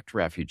select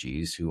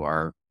refugees who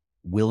are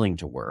willing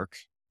to work,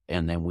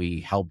 and then we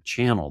help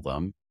channel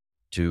them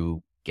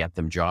to get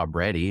them job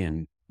ready.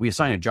 And we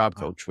assign a job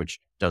coach, which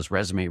does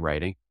resume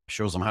writing,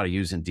 shows them how to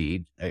use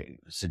Indeed,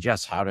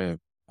 suggests how to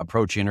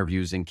approach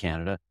interviews in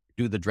Canada,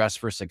 do the dress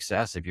for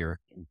success. If you're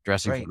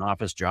dressing for an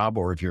office job,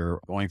 or if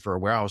you're going for a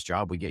warehouse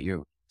job, we get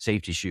you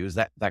safety shoes,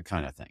 that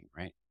kind of thing.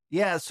 Right.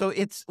 Yeah. So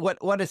it's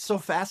what is so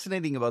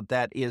fascinating about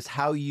that is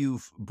how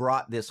you've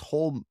brought this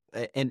whole,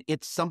 and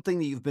it's something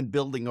that you've been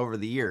building over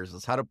the years,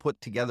 is how to put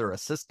together a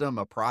system,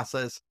 a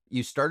process.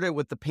 You started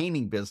with the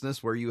painting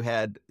business where you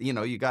had,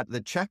 you got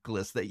the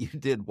checklist that you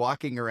did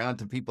walking around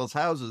to people's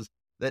houses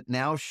that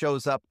now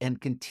shows up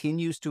and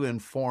continues to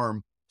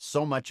inform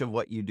so much of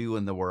what you do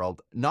in the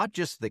world, not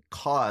just the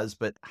cause,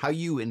 but how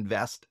you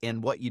invest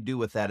and what you do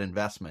with that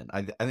investment.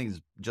 I think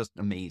it's just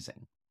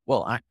amazing.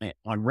 Well,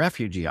 on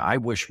refugee, I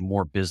wish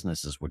more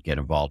businesses would get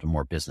involved and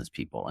more business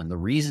people. And the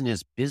reason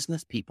is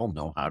business people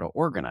know how to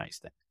organize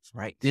things.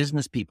 Right.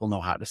 Business people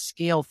know how to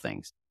scale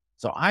things.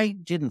 So I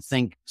didn't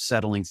think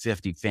settling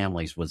 50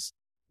 families was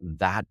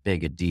that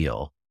big a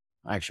deal.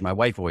 Actually, my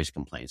wife always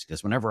complains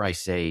because whenever I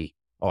say,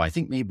 oh, I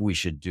think maybe we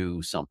should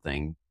do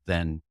something,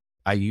 then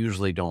I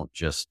usually don't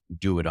just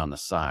do it on the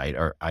side,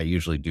 or I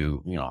usually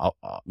do,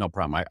 no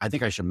problem. I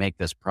think I should make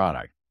this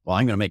product. Well,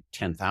 I'm going to make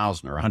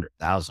 10,000 or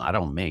 100,000. I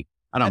don't make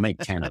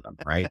 10 of them,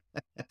 right?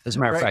 As a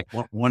matter of fact,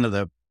 one of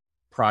the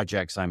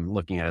projects I'm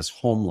looking at is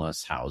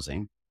homeless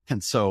housing.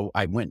 And so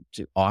I went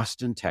to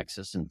Austin,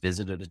 Texas, and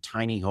visited a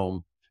tiny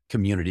home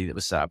community that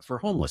was set up for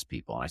homeless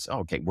people. And I said,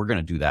 okay, we're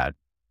going to do that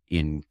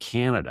in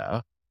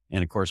Canada.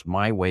 And of course,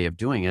 my way of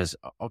doing is,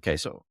 okay,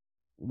 so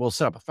we'll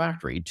set up a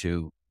factory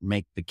to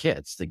make the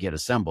kits that get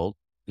assembled.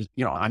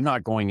 I'm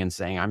not going and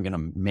saying I'm going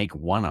to make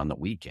one on the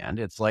weekend.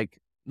 It's like,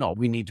 no,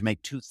 we need to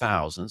make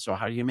 2,000. So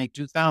how do you make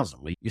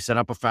 2,000? You set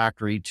up a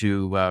factory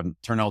to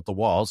turn out the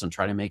walls and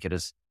try to make it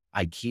as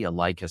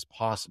IKEA-like as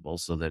possible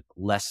so that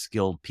less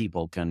skilled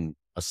people can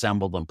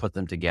assemble them, put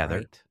them together.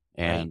 Right.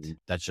 And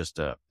that's just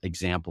an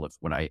example of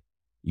what I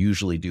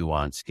usually do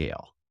on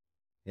scale.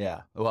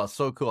 Yeah. Well,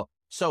 so cool.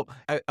 So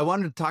I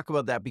wanted to talk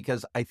about that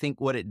because I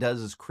think what it does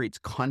is creates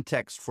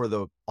context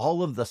for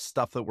all of the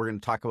stuff that we're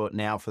going to talk about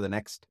now for the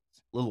next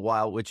little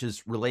while, which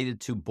is related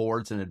to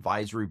boards and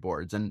advisory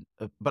boards. And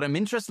but I'm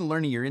interested in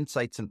learning your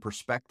insights and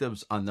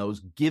perspectives on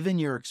those, given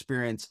your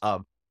experience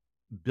of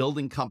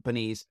building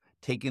companies,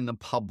 taking them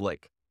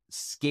public,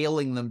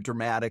 scaling them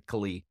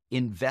dramatically,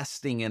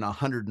 investing in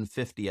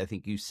 150, I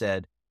think you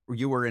said,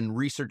 you were in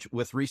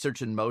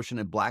research in motion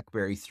at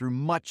BlackBerry through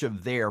much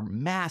of their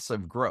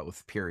massive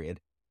growth period.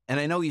 And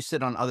I know you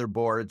sit on other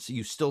boards,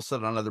 you still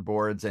sit on other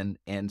boards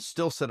and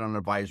still sit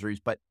on advisories,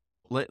 but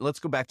let's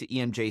go back to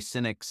EMJ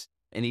Cynics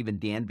and even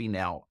Danby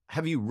now.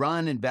 Have you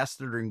run,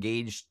 invested, or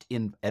engaged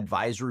in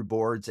advisory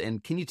boards?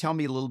 And can you tell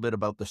me a little bit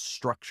about the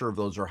structure of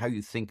those or how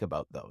you think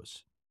about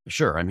those?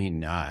 Sure. I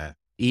mean,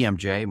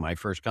 EMJ, my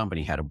first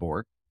company, had a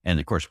board. And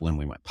of course, when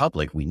we went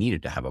public, we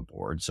needed to have a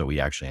board. So we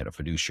actually had a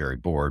fiduciary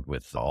board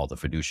with all the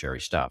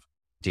fiduciary stuff.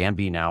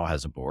 Danby now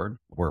has a board.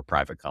 We're a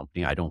private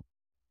company.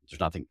 There's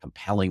nothing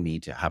compelling me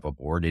to have a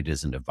board. It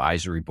is an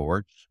advisory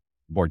board.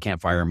 The board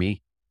can't fire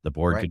me. The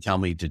board could tell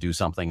me to do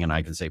something and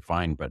I can say,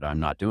 fine, but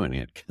I'm not doing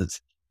it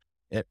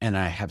and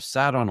I have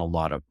sat on a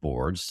lot of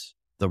boards.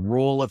 The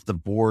role of the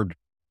board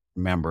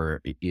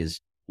member is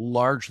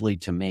largely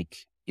to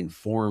make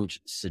informed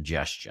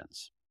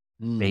suggestions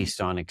based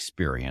on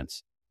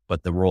experience.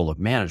 But the role of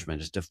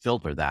management is to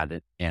filter that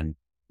and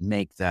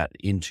make that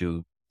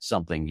into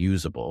something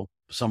usable.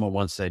 Someone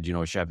once said,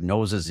 you should have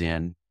noses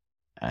in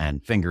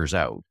and fingers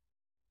out.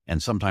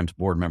 And sometimes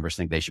board members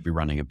think they should be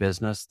running a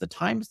business. The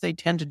times they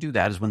tend to do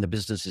that is when the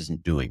business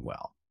isn't doing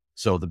well.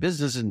 So the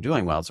business isn't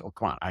doing well. So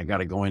come on, I got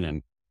to go in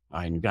and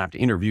I'm going to have to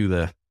interview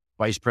the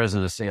vice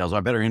president of sales.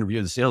 I better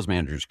interview the sales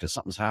managers because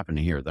something's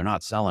happening here. They're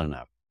not selling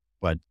enough.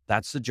 But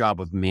that's the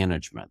job of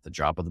management. The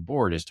job of the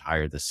board is to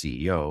hire the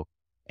CEO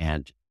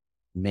and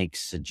make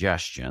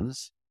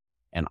suggestions.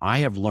 And I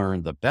have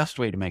learned the best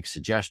way to make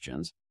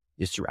suggestions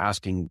is through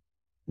asking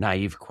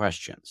naive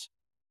questions.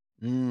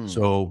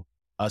 So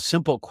a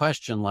simple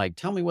question like,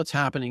 tell me what's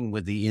happening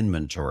with the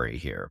inventory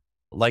here.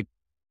 Like,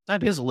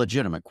 that is a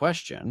legitimate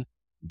question,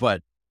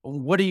 but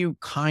what are you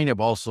kind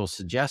of also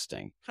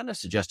suggesting? Kind of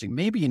suggesting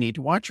maybe you need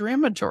to watch your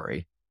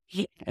inventory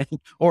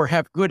or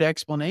have good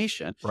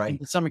explanation. Right. And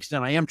to some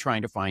extent, I am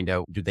trying to find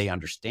out, do they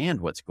understand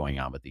what's going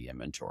on with the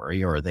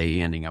inventory, or are they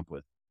ending up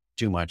with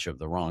too much of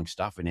the wrong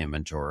stuff in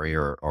inventory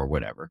or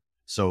whatever?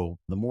 So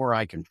the more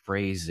I can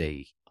phrase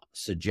a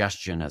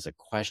suggestion as a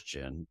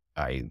question,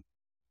 I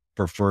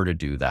prefer to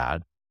do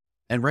that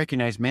and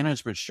recognize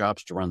management's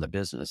jobs to run the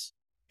business.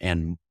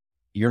 And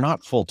you're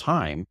not full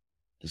time.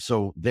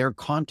 So their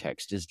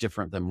context is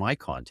different than my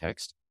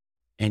context.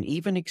 And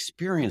even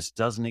experience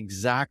doesn't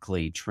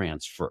exactly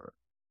transfer.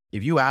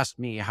 If you ask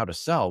me how to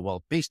sell,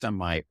 well, based on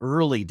my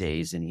early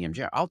days in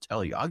EMJ, I'll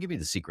tell you, I'll give you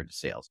the secret to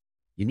sales.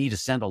 You need to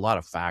send a lot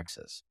of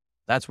faxes.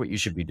 That's what you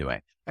should be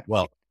doing.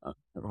 Well,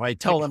 if I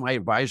tell them my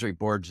advisory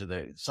board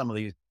to some of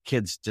these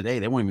kids today,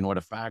 they won't even know what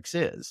a fax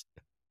is.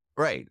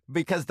 Right.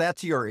 Because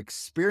that's your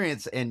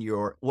experience and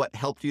what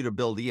helped you to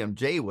build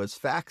EMJ was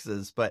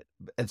faxes.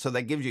 And so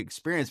that gives you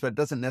experience, but it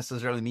doesn't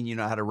necessarily mean you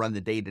know how to run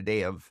the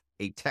day-to-day of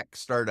a tech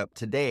startup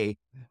today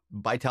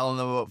by telling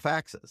them about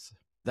faxes.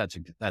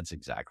 That's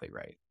exactly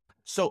right.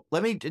 So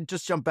let me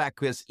just jump back,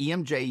 because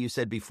EMJ, you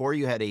said before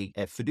you had a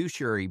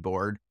fiduciary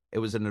board, it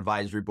was an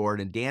advisory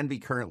board, and Danby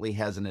currently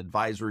has an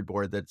advisory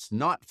board that's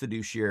not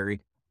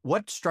fiduciary.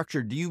 What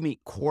structure do you meet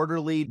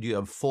quarterly? Do you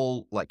have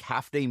full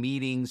half-day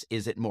meetings?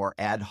 Is it more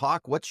ad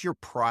hoc? What's your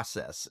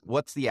process?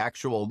 What's the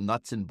actual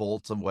nuts and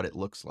bolts of what it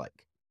looks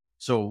like?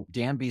 So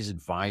Danby's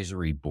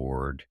advisory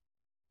board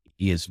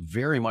is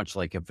very much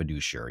like a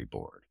fiduciary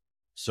board.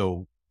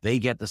 So they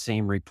get the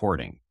same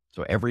reporting.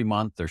 So every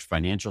month there's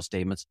financial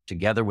statements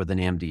together with an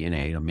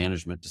MD&A, a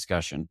management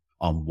discussion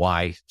on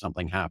why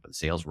something happened.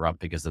 Sales were up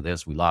because of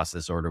this. We lost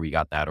this order. We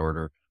got that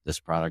order. This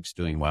product's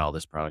doing well.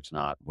 This product's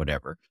not,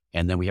 whatever.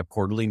 And then we have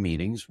quarterly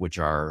meetings, which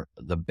are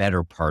the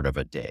better part of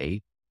a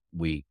day.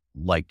 We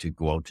like to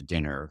go out to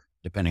dinner,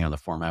 depending on the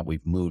format.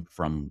 We've moved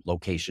from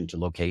location to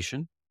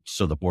location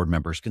so the board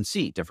members can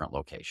see different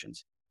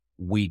locations.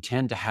 We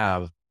tend to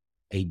have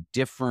a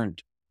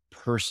different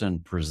person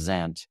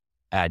present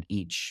at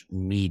each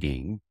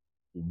meeting,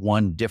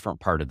 one different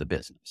part of the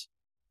business.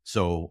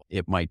 So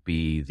it might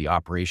be the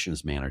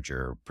operations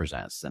manager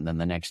presents, and then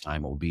the next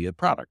time it will be a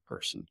product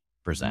person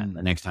present.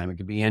 The next time it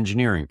could be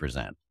engineering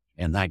present.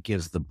 And that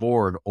gives the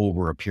board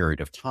over a period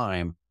of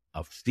time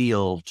a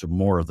feel to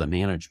more of the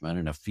management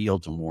and a feel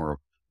to more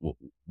of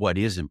what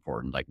is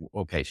important. Like,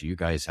 okay, so you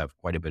guys have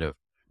quite a bit of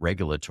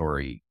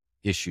regulatory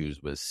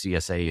issues with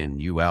CSA and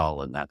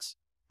UL, and that's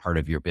part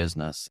of your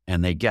business.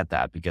 And they get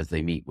that because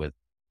they meet with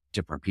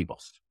different people.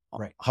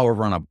 Right.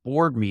 However, on a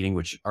board meeting,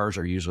 which ours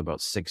are usually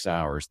about 6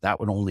 hours, that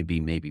would only be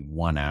maybe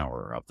 1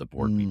 hour of the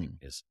board meeting.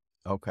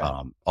 Okay.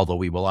 Although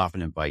we will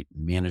often invite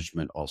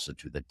management also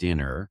to the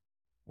dinner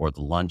or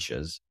the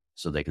lunches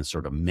so they can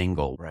sort of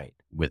mingle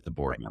with the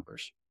board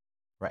members.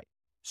 Right.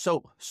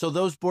 So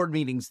those board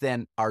meetings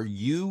then, are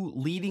you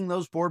leading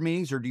those board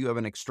meetings, or do you have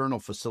an external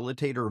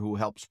facilitator who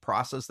helps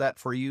process that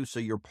for you? So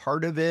you're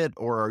part of it,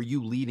 or are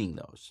you leading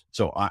those?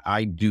 So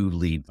I do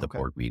lead the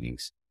board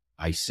meetings.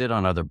 I sit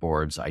on other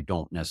boards. I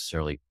don't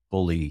necessarily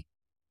fully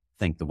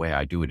think the way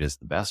I do it is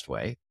the best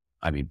way.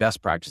 I mean,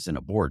 best practice in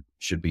a board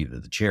should be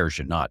that the chair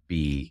should not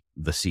be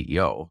the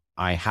CEO.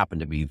 I happen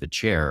to be the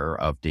chair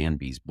of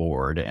Danby's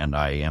board, and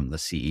I am the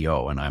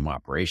CEO, and I'm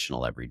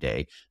operational every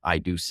day. I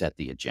do set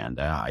the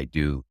agenda. I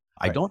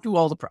Right. don't do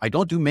I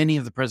don't do many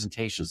of the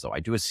presentations though. I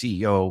do a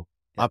CEO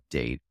Yeah.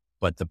 update,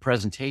 but the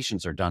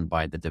presentations are done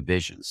by the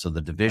divisions. So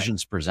the Right.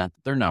 divisions present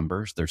their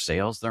numbers, their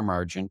sales, their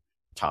margin,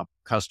 top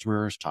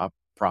customers, top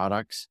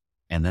products,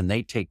 and then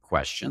they take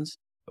questions.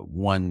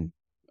 One,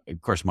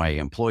 of course, my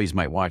employees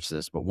might watch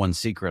this, but one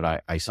secret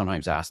I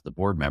sometimes ask the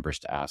board members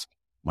to ask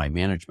my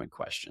management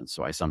questions.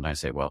 So I sometimes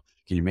say, well,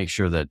 can you make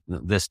sure that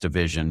this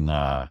division,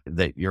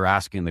 that you're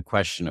asking the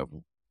question of,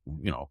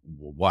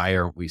 why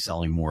aren't we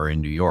selling more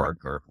in New Right.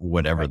 York or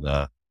whatever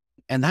Right.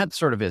 and that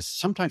sort of is,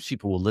 sometimes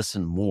people will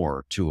listen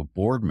more to a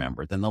board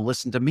member than they'll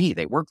listen to me.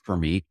 They work for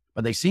me,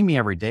 but they see me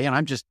every day and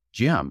I'm just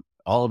Jim.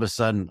 All of a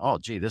sudden, oh,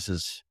 gee, this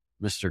is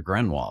Mr.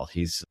 Grenwall.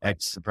 He's Right.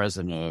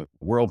 ex-president of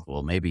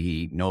Whirlpool. Maybe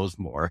he knows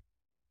more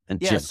than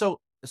Yeah, Jim.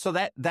 so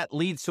that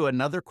leads to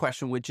another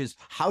question, which is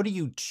how do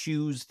you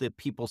choose the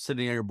people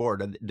sitting on your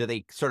board? Do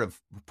they sort of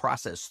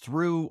process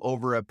through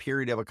over a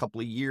period of a couple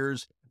of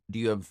years? Do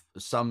you have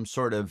some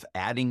sort of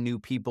adding new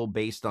people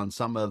based on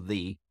some of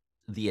the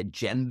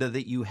agenda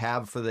that you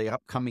have for the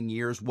upcoming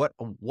years? What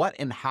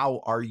and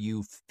how are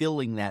you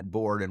filling that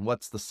board, and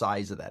what's the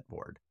size of that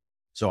board?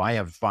 So I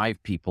have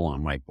 5 people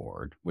on my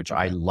board, which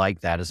I Okay.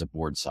 like that as a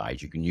board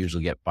size. You can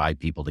usually get 5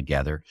 people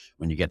together.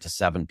 When you get to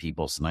 7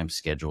 people, sometimes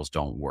schedules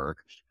don't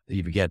work.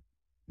 If you get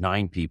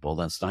 9 people,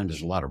 then sometimes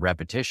there's a lot of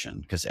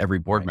repetition because every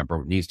board Right.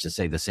 member needs to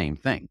say the same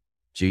thing.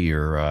 Gee,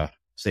 your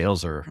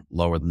sales are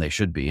lower than they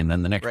should be. And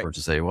then the next Right.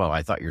 person say, well,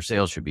 I thought your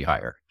sales should be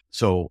higher.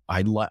 So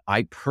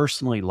I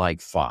personally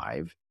like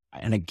 5.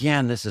 And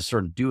again, this is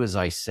sort of do as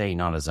I say,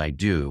 not as I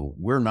do.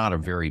 We're not a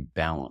very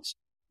balanced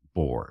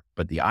board,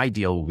 but the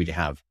ideal would be to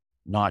have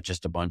not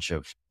just a bunch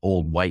of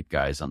old white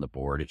guys on the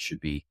board. It should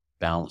be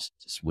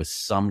balanced with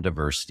some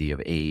diversity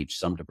of age,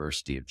 some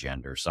diversity of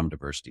gender, some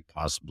diversity,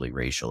 possibly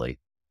racially.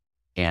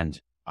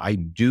 And I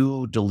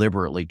do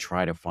deliberately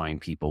try to find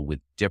people with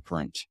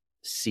different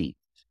seats.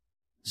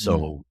 Mm,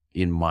 So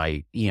in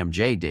my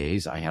EMJ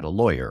days, I had a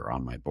lawyer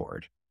on my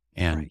board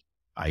and right.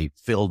 I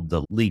filled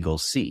the legal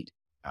seat.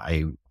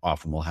 I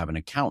often will have an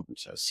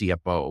accountant, a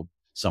CFO,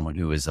 someone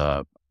who is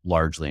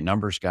largely a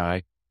numbers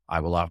guy. I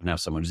will often have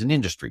someone who's an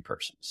industry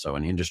person. So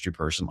an industry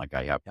person, like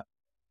I have Yep.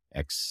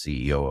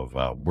 ex-CEO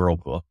of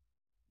Whirlpool.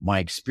 My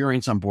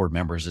experience on board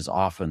members is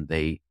often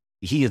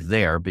he is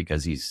there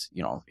because he's,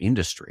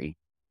 industry,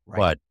 Right.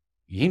 but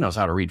he knows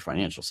how to read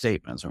financial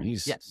statements. I mean,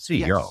 he's Yes.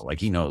 CEO, Yes. like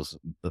he knows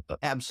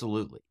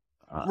Absolutely.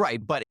 uh,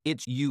 Right, but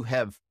it's you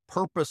have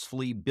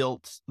purposefully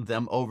built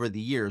them over the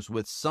years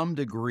with some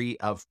degree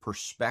of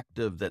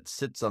perspective that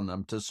sits on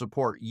them to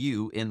support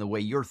you in the way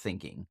you're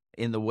thinking,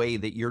 in the way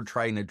that you're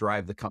trying to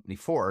drive the company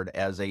forward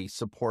as a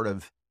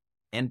supportive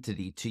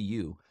entity to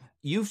you.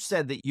 You've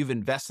said that you've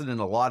invested in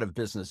a lot of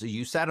businesses.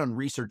 You sat on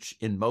Research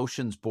in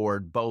Motion's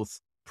board, both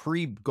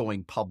pre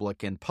going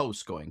public and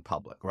post going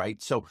public,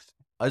 right? So,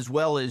 as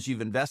well as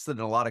you've invested in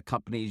a lot of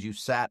companies, you've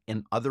sat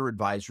in other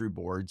advisory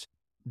boards.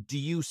 Do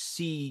you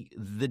see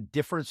the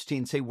difference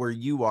between, say, where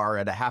you are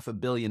at a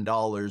 $500 million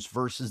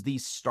versus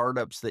these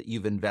startups that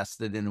you've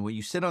invested in? When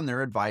you sit on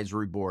their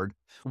advisory board,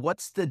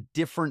 what's the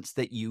difference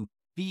that you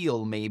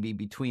feel maybe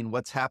between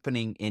what's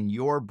happening in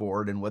your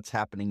board and what's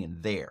happening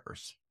in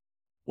theirs?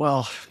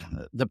 well,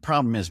 the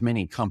problem is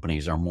many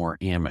companies are more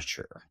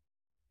amateur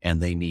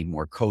and they need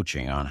more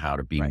coaching on how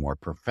to be Right. more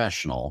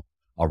professional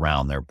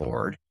around their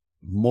board.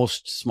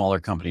 Most smaller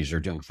companies are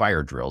doing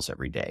fire drills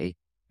every day.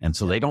 And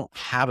so Yep. they don't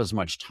have as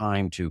much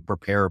time to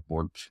prepare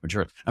board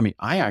material. I mean,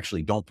 I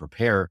actually don't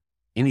prepare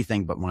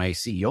anything but my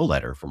CEO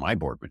letter for my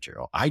board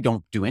material. I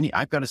don't do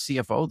I've got a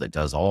CFO that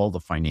does all the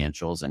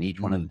financials and each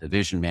one of the Mm,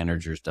 division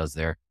managers does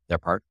their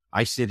part.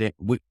 I sit in,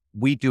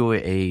 we do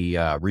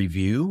a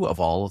review of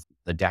all of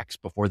the decks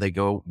before they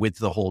go with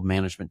the whole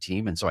management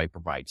team. And so I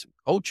provide some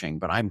coaching,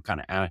 but I'm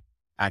kind of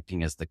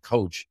acting as the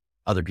coach.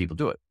 Other people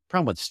do it.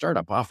 Problem with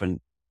startup, often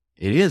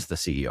it is the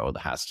CEO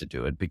that has to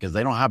do it because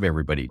they don't have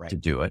everybody to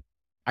right. do it.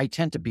 I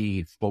tend to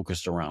be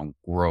focused around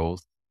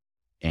growth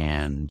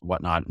and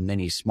whatnot.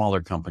 Many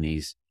smaller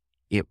companies,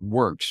 it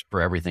works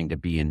for everything to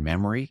be in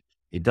memory.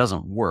 It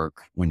doesn't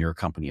work when you're a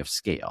company of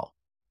scale.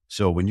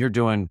 So when you're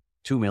doing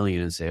 2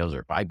 million in sales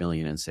or 5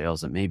 million in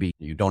sales, and maybe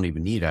you don't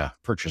even need a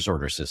purchase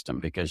order system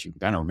because you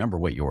kind of remember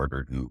what you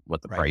ordered and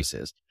what the Right. price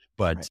is.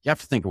 But Right. you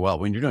have to think, well,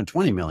 when you're doing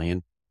 20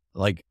 million,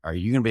 like, are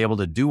you going to be able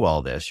to do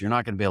all this? You're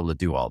not going to be able to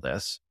do all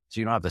this. So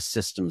you don't have the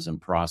systems and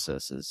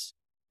processes.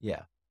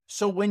 Yeah.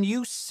 So when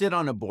you sit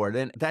on a board,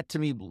 and that to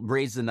me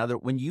raises another,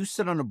 when you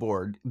sit on a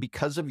board,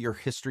 because of your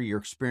history, your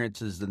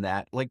experiences in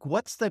that, like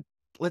let's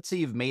say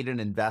you've made an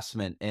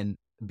investment and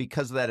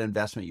because of that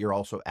investment, you're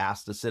also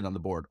asked to sit on the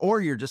board,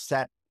 or you're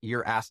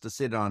asked to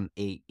sit on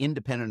a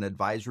independent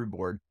advisory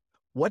board.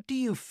 What do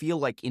you feel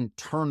like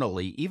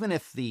internally, even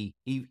if the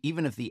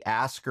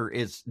asker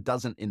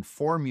doesn't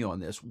inform you on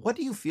this, what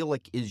do you feel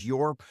like is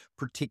your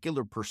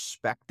particular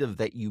perspective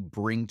that you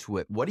bring to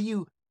it?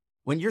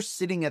 When you're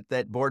sitting at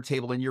that board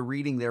table and you're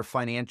reading their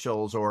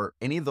financials or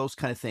any of those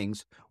kind of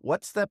things,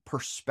 what's the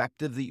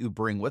perspective that you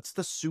bring? What's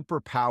the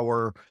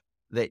superpower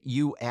that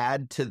you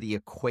add to the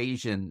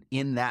equation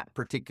in that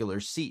particular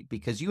seat?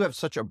 Because you have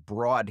such a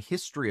broad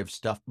history of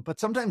stuff, but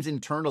sometimes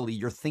internally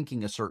you're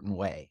thinking a certain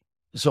way.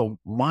 So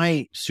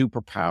my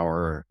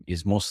superpower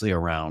is mostly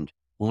around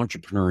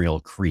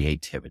entrepreneurial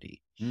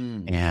creativity.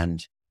 Mm,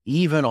 And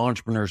even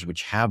entrepreneurs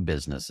which have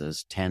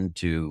businesses tend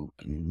to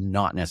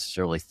not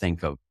necessarily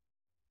think of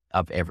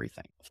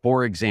everything.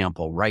 For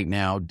example, right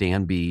now,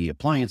 Danby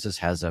Appliances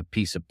has a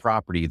piece of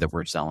property that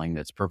we're selling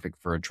that's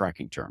perfect for a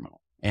trucking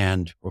terminal.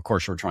 And of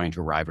course, we're trying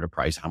to arrive at a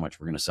price, how much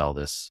we're going to sell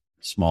this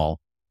small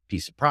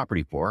piece of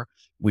property for.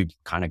 We've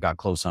kind of got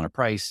close on a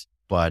price,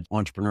 but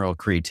entrepreneurial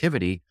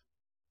creativity,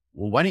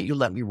 well, why don't you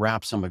let me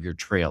wrap some of your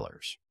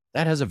trailers?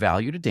 That has a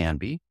value to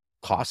Danby,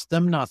 cost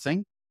them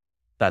nothing.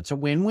 That's a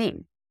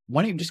win-win.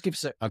 Why don't you just give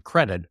us a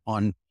credit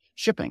on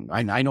shipping?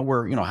 I know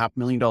we're,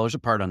 $500,000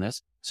 apart on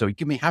this. So you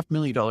give me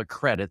 $500,000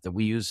 credit that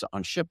we use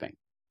on shipping.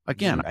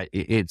 Again,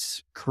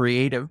 it's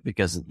creative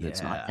because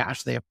it's not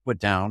cash they have to put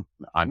down.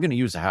 I'm going to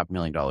use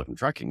 $500,000 in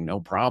trucking, no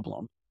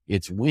problem.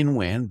 It's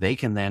win-win. They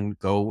can then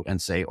go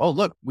and say, oh,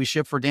 look, we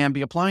ship for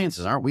Danby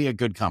Appliances. Aren't we a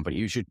good company?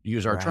 You should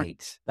use our truck.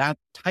 That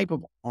type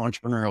of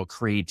entrepreneurial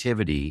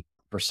creativity,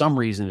 for some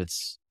reason,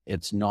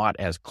 it's not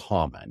as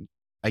common.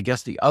 I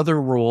guess the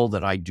other role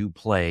that I do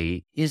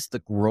play is the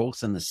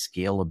growth and the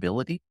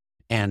scalability.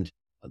 And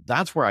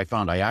that's where I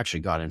found I actually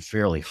got in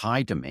fairly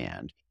high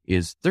demand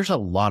is there's a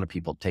lot of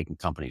people taking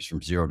companies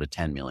from 0 to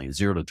 10 million,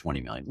 0 to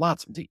 20 million,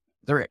 lots of,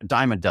 they're a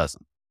dime a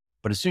dozen.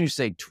 But as soon as you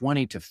say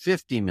 20 to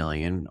 50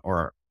 million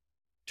or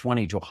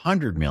 20 to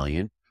 100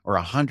 million or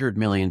 100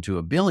 million to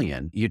a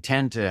billion, you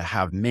tend to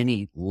have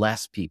many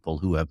less people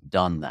who have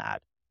done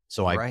that.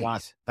 So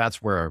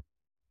that's where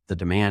the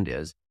demand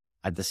is.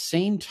 At the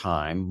same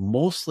time,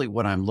 mostly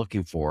what I'm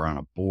looking for on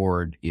a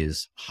board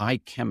is high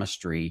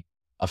chemistry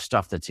of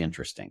stuff that's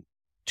interesting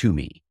to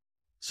me.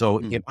 So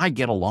if I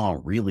get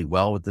along really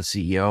well with the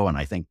CEO and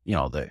I think,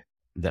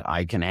 that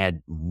I can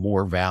add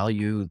more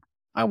value,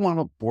 I want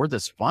a board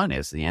that's fun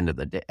at the end of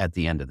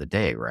the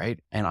day, right?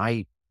 And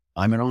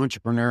I'm an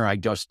entrepreneur. I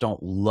just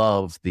don't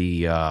love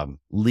the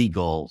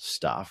legal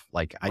stuff.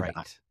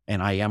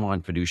 And I am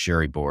on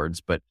fiduciary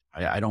boards, but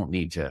I don't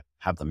need to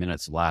have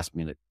the last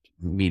minute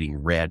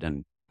meeting read.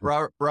 And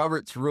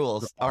Robert's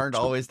rules aren't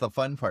always the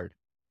fun part.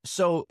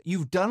 So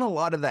you've done a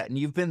lot of that and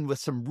you've been with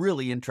some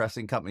really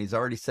interesting companies. I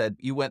already said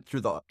you went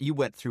through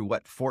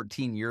what,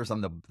 14 years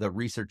on the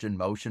Research in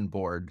Motion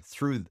board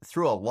through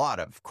a lot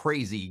of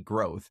crazy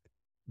growth.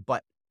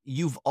 But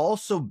you've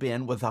also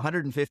been with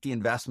 150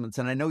 investments.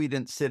 And I know you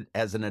didn't sit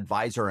as an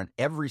advisor on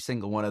every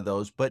single one of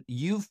those, but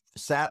you've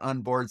sat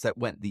on boards that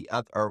went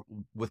or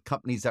with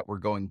companies that were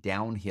going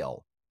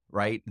downhill,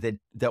 right?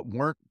 That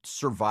weren't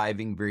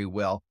surviving very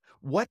well.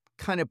 What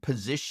kind of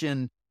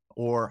position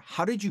or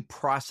how did you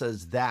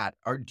process that?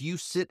 Or do you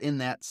sit in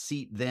that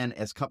seat then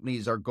as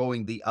companies are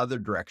going the other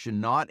direction,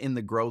 not in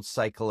the growth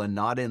cycle and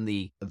not in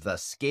the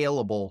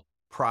scalable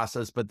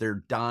process, but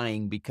they're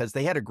dying because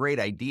they had a great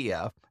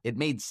idea. It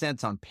made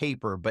sense on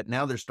paper, but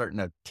now they're starting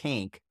to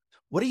tank.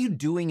 What are you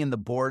doing in the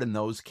board in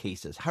those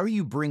cases? How are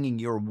you bringing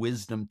your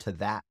wisdom to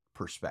that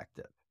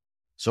perspective?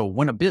 So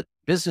when a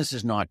business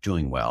is not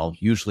doing well,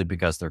 usually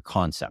because their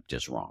concept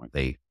is wrong,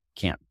 they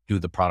can't do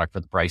the product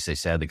for the price they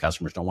said, the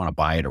customers don't want to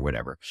buy it or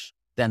whatever,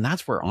 then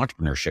that's where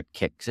entrepreneurship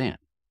kicks in.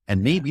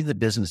 And maybe the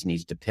business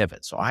needs to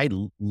pivot. So I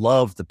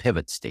love the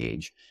pivot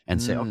stage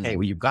and say, okay,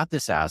 well, you've got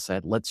this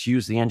asset. Let's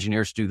use the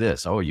engineers to do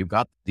this. Oh, you've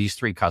got these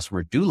 3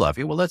 customers do love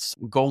you. Well, let's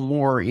go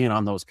more in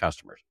on those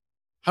customers.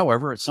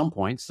 However, at some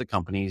points, the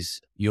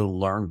companies you'll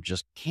learn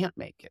just can't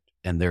make it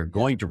and they're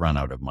going to run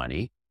out of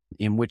money,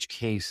 in which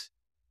case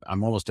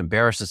I'm almost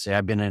embarrassed to say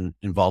I've been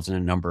involved in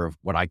a number of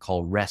what I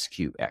call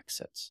rescue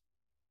exits.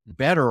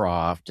 Better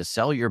off to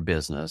sell your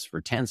business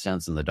for 10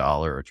 cents in the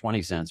dollar or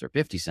 20 cents or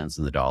 50 cents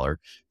in the dollar,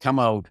 come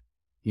out,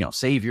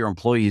 save your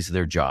employees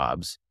their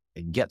jobs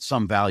and get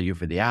some value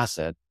for the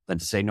asset than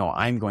to say, no,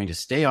 I'm going to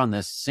stay on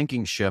this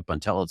sinking ship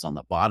until it's on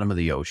the bottom of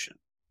the ocean.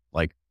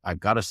 Like I've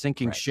got a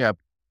sinking ship.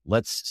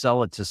 Let's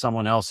sell it to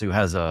someone else who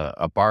has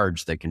a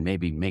barge that can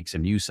maybe make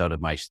some use out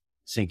of my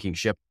sinking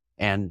ship.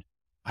 And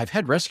I've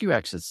had rescue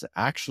exits that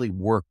actually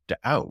worked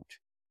out.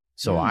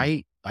 So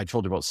I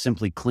told you about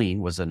Simply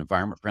Clean was an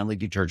environment-friendly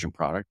detergent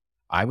product.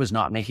 I was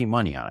not making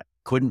money on it.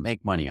 Couldn't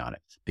make money on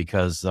it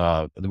because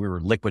we were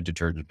liquid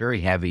detergent,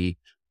 very heavy,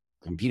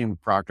 competing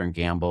with Procter &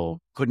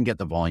 Gamble, couldn't get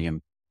the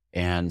volume.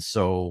 And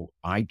so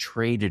I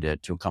traded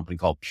it to a company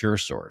called Pure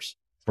Source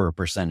for a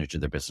percentage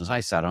of their business. I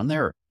sat on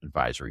their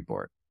advisory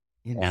board.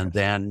 And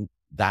then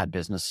that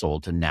business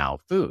sold to Now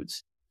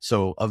Foods.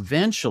 So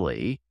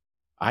eventually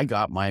I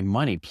got my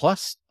money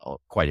plus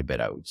quite a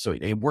bit out. So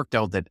it worked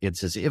out that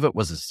it's as if it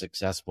was a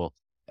successful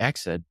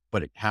exit,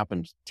 but it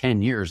happened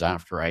 10 years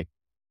after I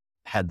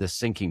had this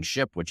sinking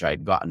ship, which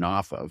I'd gotten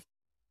off of.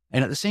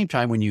 And at the same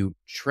time, when you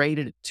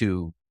traded it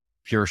to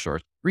Pure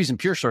Source, reason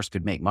Pure Source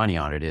could make money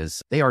on it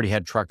is they already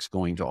had trucks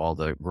going to all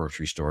the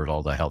grocery stores,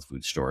 all the health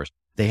food stores.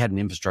 They had an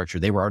infrastructure.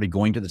 They were already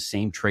going to the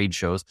same trade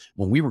shows.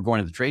 When we were going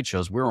to the trade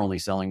shows, we were only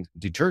selling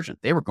detergent.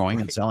 They were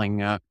going and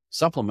selling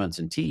supplements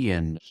and tea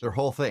and their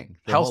whole thing,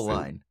 their health whole food.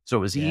 line. So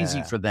it was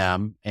easy for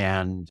them.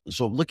 And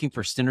so looking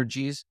for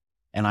synergies.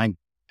 And I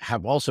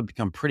have also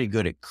become pretty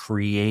good at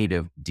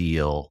creative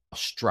deal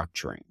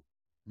structuring.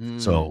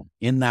 So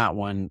in that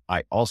one,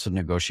 I also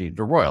negotiated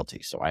a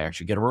royalty. So I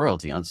actually get a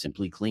royalty on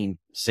Simply Clean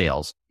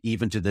sales.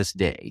 Even to this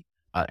day,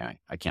 I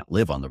can't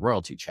live on the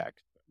royalty check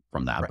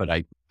from that, but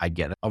I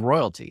get a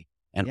royalty.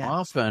 And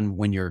often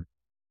when you're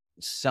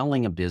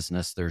selling a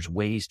business, there's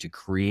ways to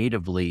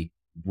creatively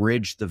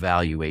bridge the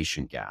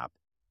valuation gap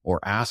or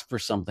ask for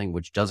something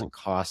which doesn't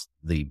cost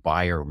the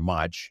buyer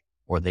much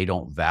or they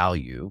don't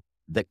value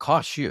that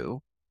costs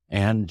you.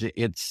 And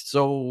it's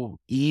so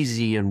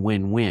easy and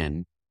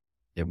win-win.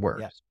 It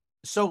works. Yeah.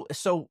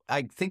 So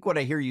I think what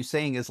I hear you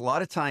saying is a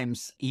lot of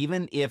times,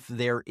 even if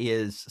there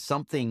is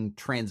something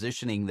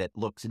transitioning that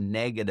looks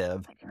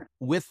negative,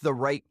 with the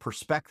right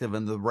perspective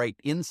and the right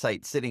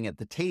insight sitting at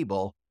the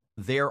table,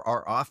 there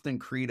are often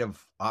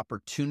creative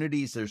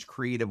opportunities. There's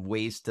creative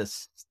ways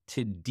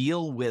to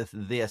deal with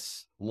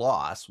this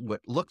loss,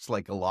 what looks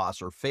like a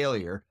loss or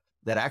failure,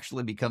 that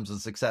actually becomes a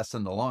success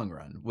in the long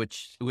run,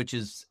 which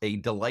is a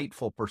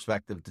delightful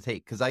perspective to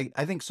take. Because I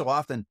think so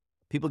often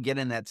people get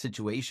in that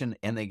situation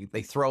and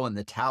they throw in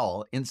the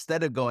towel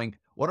instead of going,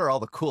 what are all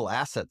the cool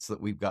assets that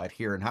we've got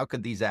here? And how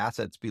could these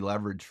assets be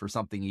leveraged for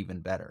something even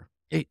better?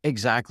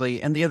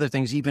 Exactly. And the other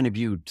things, even if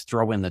you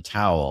throw in the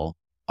towel,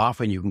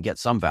 often you can get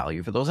some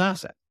value for those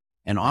assets.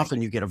 And often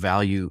you get a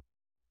value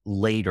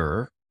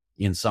later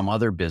in some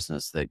other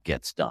business that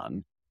gets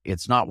done.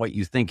 It's not what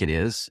you think it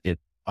is. It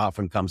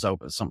often comes out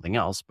as something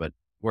else, but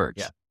works.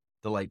 Yeah.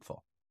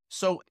 Delightful.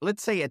 So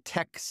let's say a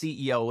tech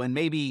CEO, and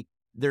maybe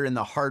they're in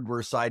the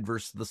hardware side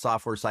versus the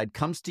software side,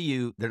 comes to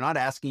you. They're not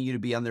asking you to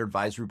be on their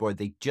advisory board.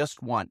 They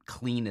just want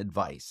clean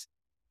advice.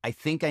 I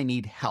think I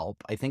need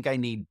help. I think I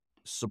need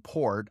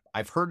support.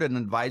 I've heard an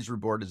advisory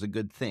board is a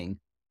good thing.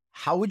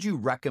 How would you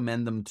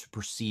recommend them to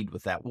proceed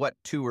with that? What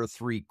 2 or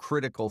 3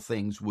 critical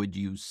things would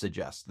you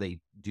suggest they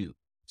do?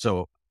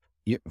 So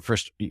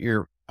first,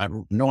 I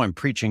know I'm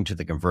preaching to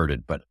the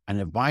converted, but an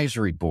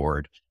advisory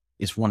board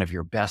is one of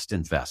your best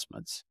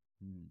investments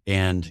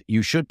and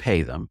you should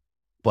pay them.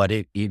 But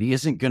it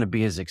isn't going to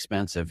be as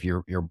expensive.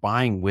 You're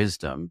buying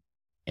wisdom,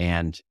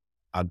 and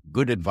a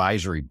good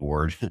advisory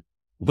board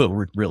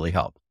will really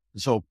help.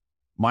 So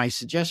my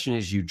suggestion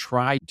is you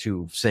try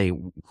to say,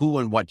 who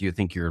and what do you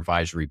think your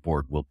advisory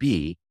board will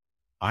be?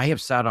 I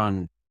have sat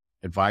on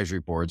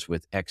advisory boards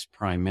with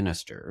ex-prime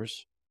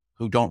ministers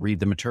who don't read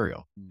the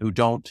material, who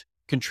don't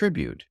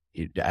contribute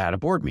at a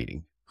board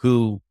meeting,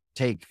 who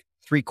take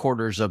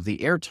 3/4 of the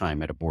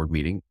airtime at a board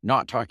meeting,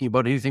 not talking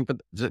about anything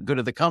but the good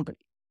of the company.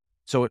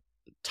 So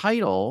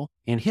title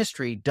in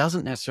history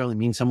doesn't necessarily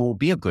mean someone will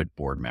be a good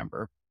board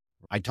member.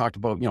 I talked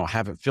about,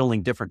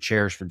 filling different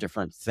chairs for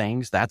different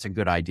things. That's a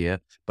good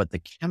idea. But the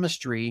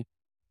chemistry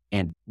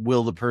and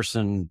will the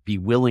person be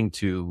willing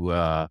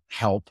to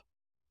help?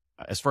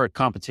 As far as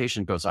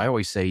compensation goes, I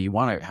always say you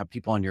want to have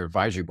people on your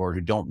advisory board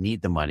who don't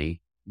need the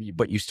money,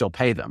 but you still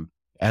pay them,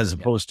 as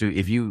opposed to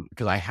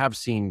because I have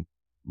seen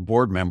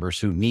board members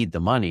who need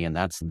the money and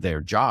that's their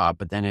job,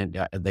 but then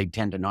they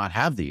tend to not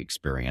have the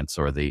experience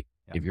or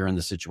if you're in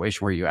the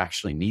situation where you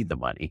actually need the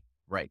money.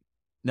 Right.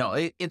 No,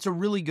 it's a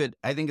really good,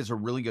 I think it's a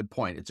really good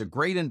point. It's a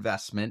great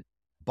investment.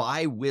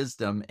 Buy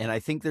wisdom. And I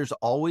think there's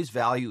always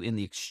value in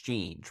the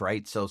exchange,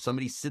 right? So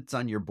somebody sits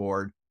on your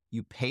board,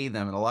 you pay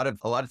them. And a lot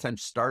of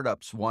times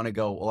startups want to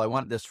go, well, I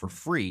want this for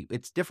free.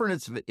 It's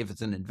different if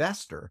it's an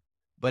investor,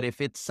 but if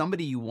it's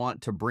somebody you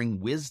want to bring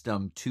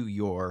wisdom to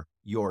your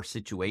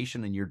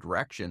situation and your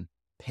direction,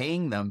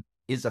 paying them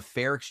is a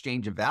fair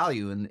exchange of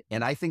value.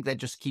 And I think that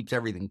just keeps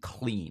everything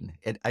clean.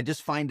 I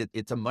just find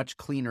it's a much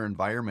cleaner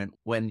environment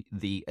when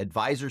the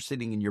advisor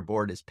sitting in your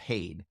board is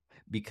paid,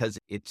 because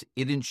it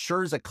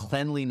ensures a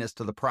cleanliness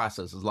to the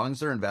process, as long as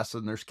they're invested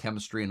and there's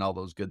chemistry and all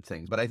those good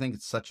things. But I think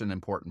it's such an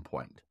important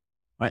point.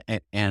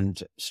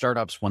 And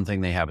startups, one thing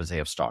they have is they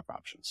have stock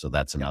options. So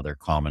that's another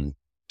common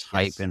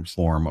type and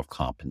form of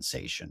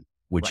compensation,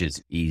 which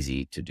is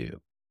easy to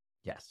do.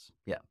 Yes.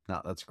 Yeah.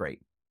 No, that's great.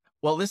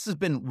 Well, this has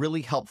been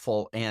really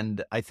helpful.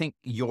 And I think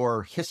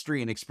your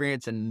history and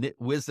experience and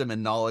wisdom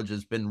and knowledge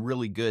has been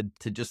really good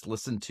to just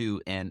listen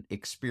to and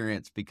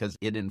experience, because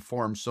it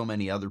informs so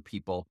many other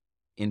people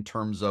in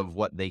terms of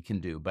what they can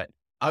do. But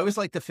I always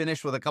like to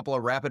finish with a couple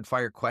of rapid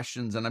fire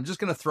questions, and I'm just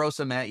going to throw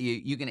some at you.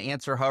 You can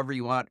answer however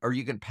you want, or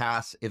you can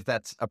pass if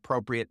that's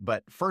appropriate.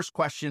 But first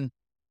question,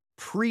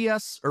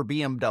 Prius or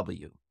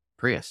BMW?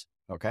 Prius.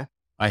 Okay.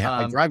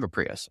 I drive a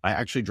Prius. I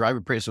actually drive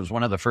a Prius. I was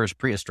one of the first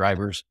Prius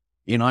drivers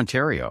in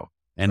Ontario.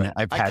 And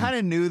I kind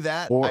of knew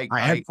that. I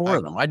had 4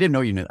 of them. I didn't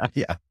know you knew that.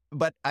 Yeah.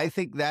 But I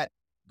think that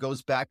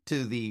goes back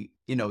to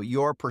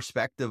your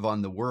perspective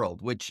on the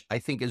world, which I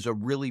think is a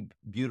really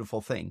beautiful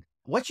thing.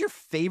 What's your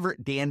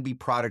favorite Danby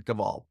product of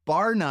all?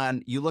 Bar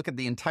none, you look at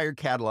the entire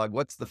catalog,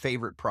 what's the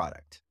favorite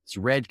product? It's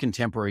Red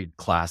Contemporary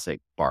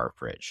Classic Bar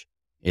Fridge.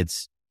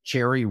 It's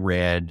cherry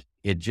red.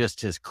 It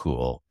just is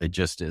cool. It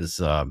just is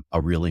a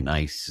really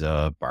nice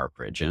bar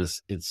fridge, and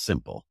it's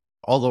simple.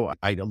 Although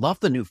I love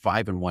the new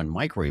 5-in-1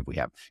 microwave we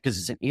have, because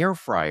it's an air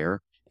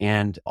fryer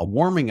and a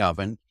warming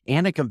oven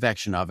and a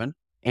convection oven.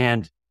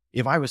 And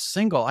if I was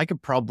single, I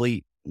could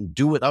probably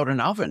do without an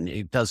oven.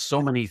 It does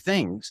so many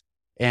things.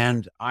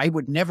 And I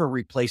would never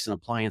replace an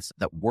appliance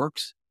that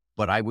works,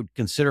 but I would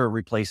consider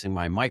replacing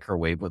my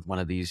microwave with one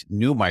of these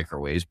new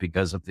microwaves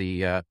because of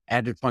the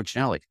added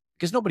functionality.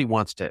 Because nobody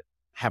wants to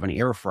have an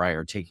air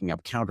fryer taking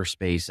up counter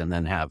space and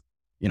then have,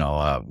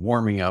 a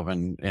warming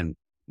oven and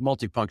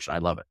multifunction. I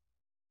love it.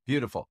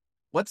 Beautiful.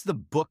 What's the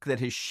book that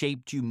has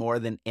shaped you more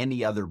than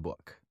any other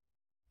book?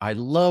 I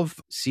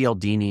love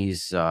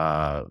Cialdini's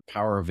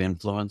Power of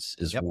Influence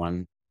is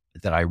one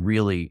that I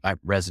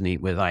resonate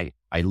with.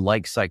 I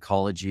like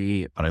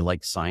psychology, but I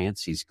like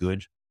science. He's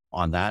good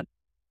on that.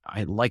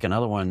 I like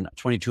another one,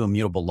 22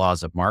 Immutable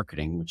Laws of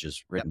Marketing, which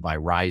is written by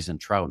Rise and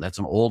Trout. That's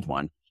an old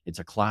one. It's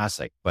a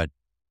classic, but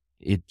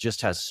it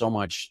just has so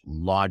much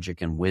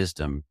logic and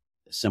wisdom,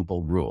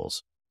 simple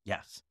rules.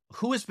 Yes.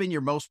 Who has been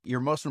your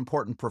most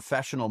important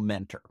professional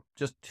mentor?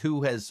 Just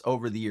who has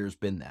over the years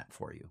been that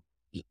for you?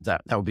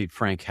 That would be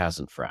Frank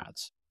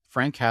Hasenfratz.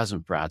 Frank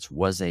Hasenfratz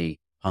was a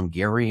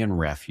Hungarian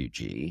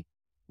refugee,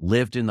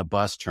 lived in the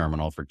bus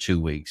terminal for 2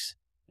 weeks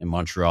in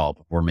Montreal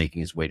before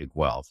making his way to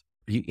Guelph.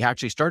 He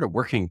actually started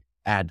working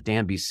at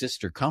Danby's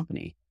sister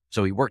company.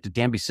 So he worked at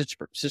Danby's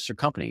sister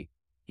company.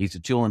 He's a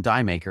tool and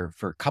die maker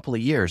for a couple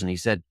of years. And he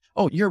said,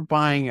 "Oh, you're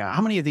buying,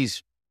 how many of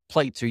these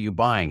plates are you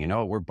buying?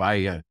 We're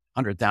buying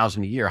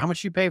 100,000 a year. How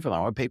much do you pay for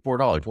them?" "I pay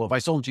 $4. "Well, if I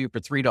sold them to you for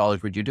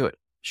 $3, would you do it?"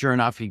 Sure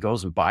enough, he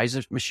goes and buys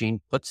a machine,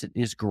 puts it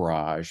in his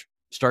garage,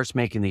 starts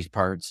making these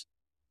parts.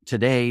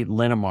 Today,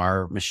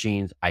 Linamar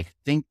machines, I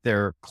think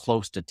they're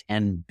close to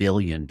 $10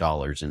 billion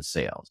in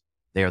sales.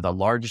 They are the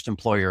largest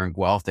employer in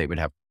Guelph. They would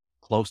have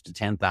close to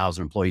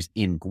 10,000 employees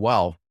in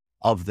Guelph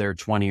of their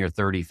 20 or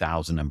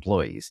 30,000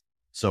 employees.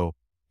 So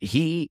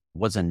he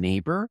was a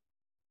neighbor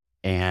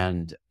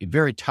and a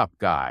very tough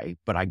guy,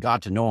 but I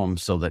got to know him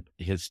so that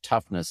his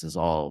toughness is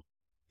all,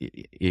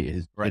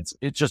 it's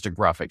just a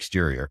gruff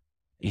exterior.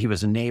 He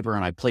was a neighbor,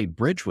 and I played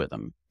bridge with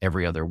him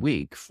every other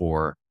week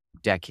for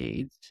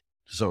decades.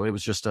 So it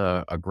was just he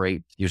was a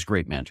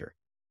great mentor.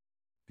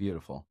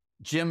 Beautiful.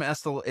 Jim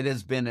Estill, it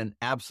has been an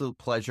absolute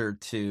pleasure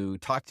to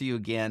talk to you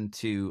again,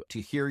 to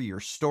hear your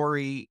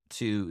story,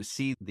 to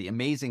see the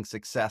amazing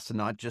success,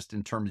 not just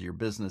in terms of your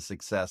business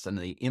success and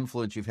the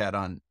influence you've had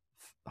on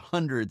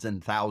hundreds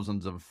and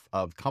thousands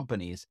of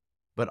companies,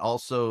 but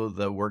also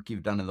the work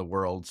you've done in the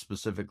world,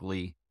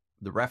 specifically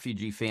the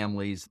refugee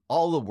families,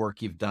 all the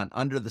work you've done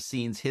under the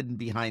scenes, hidden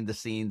behind the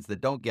scenes that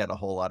don't get a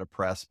whole lot of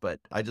press. But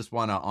I just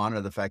want to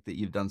honor the fact that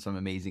you've done some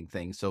amazing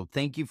things. So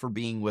thank you for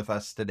being with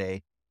us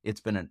today.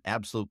 It's been an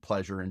absolute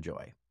pleasure and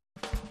joy.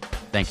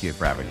 Thank you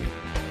for having me.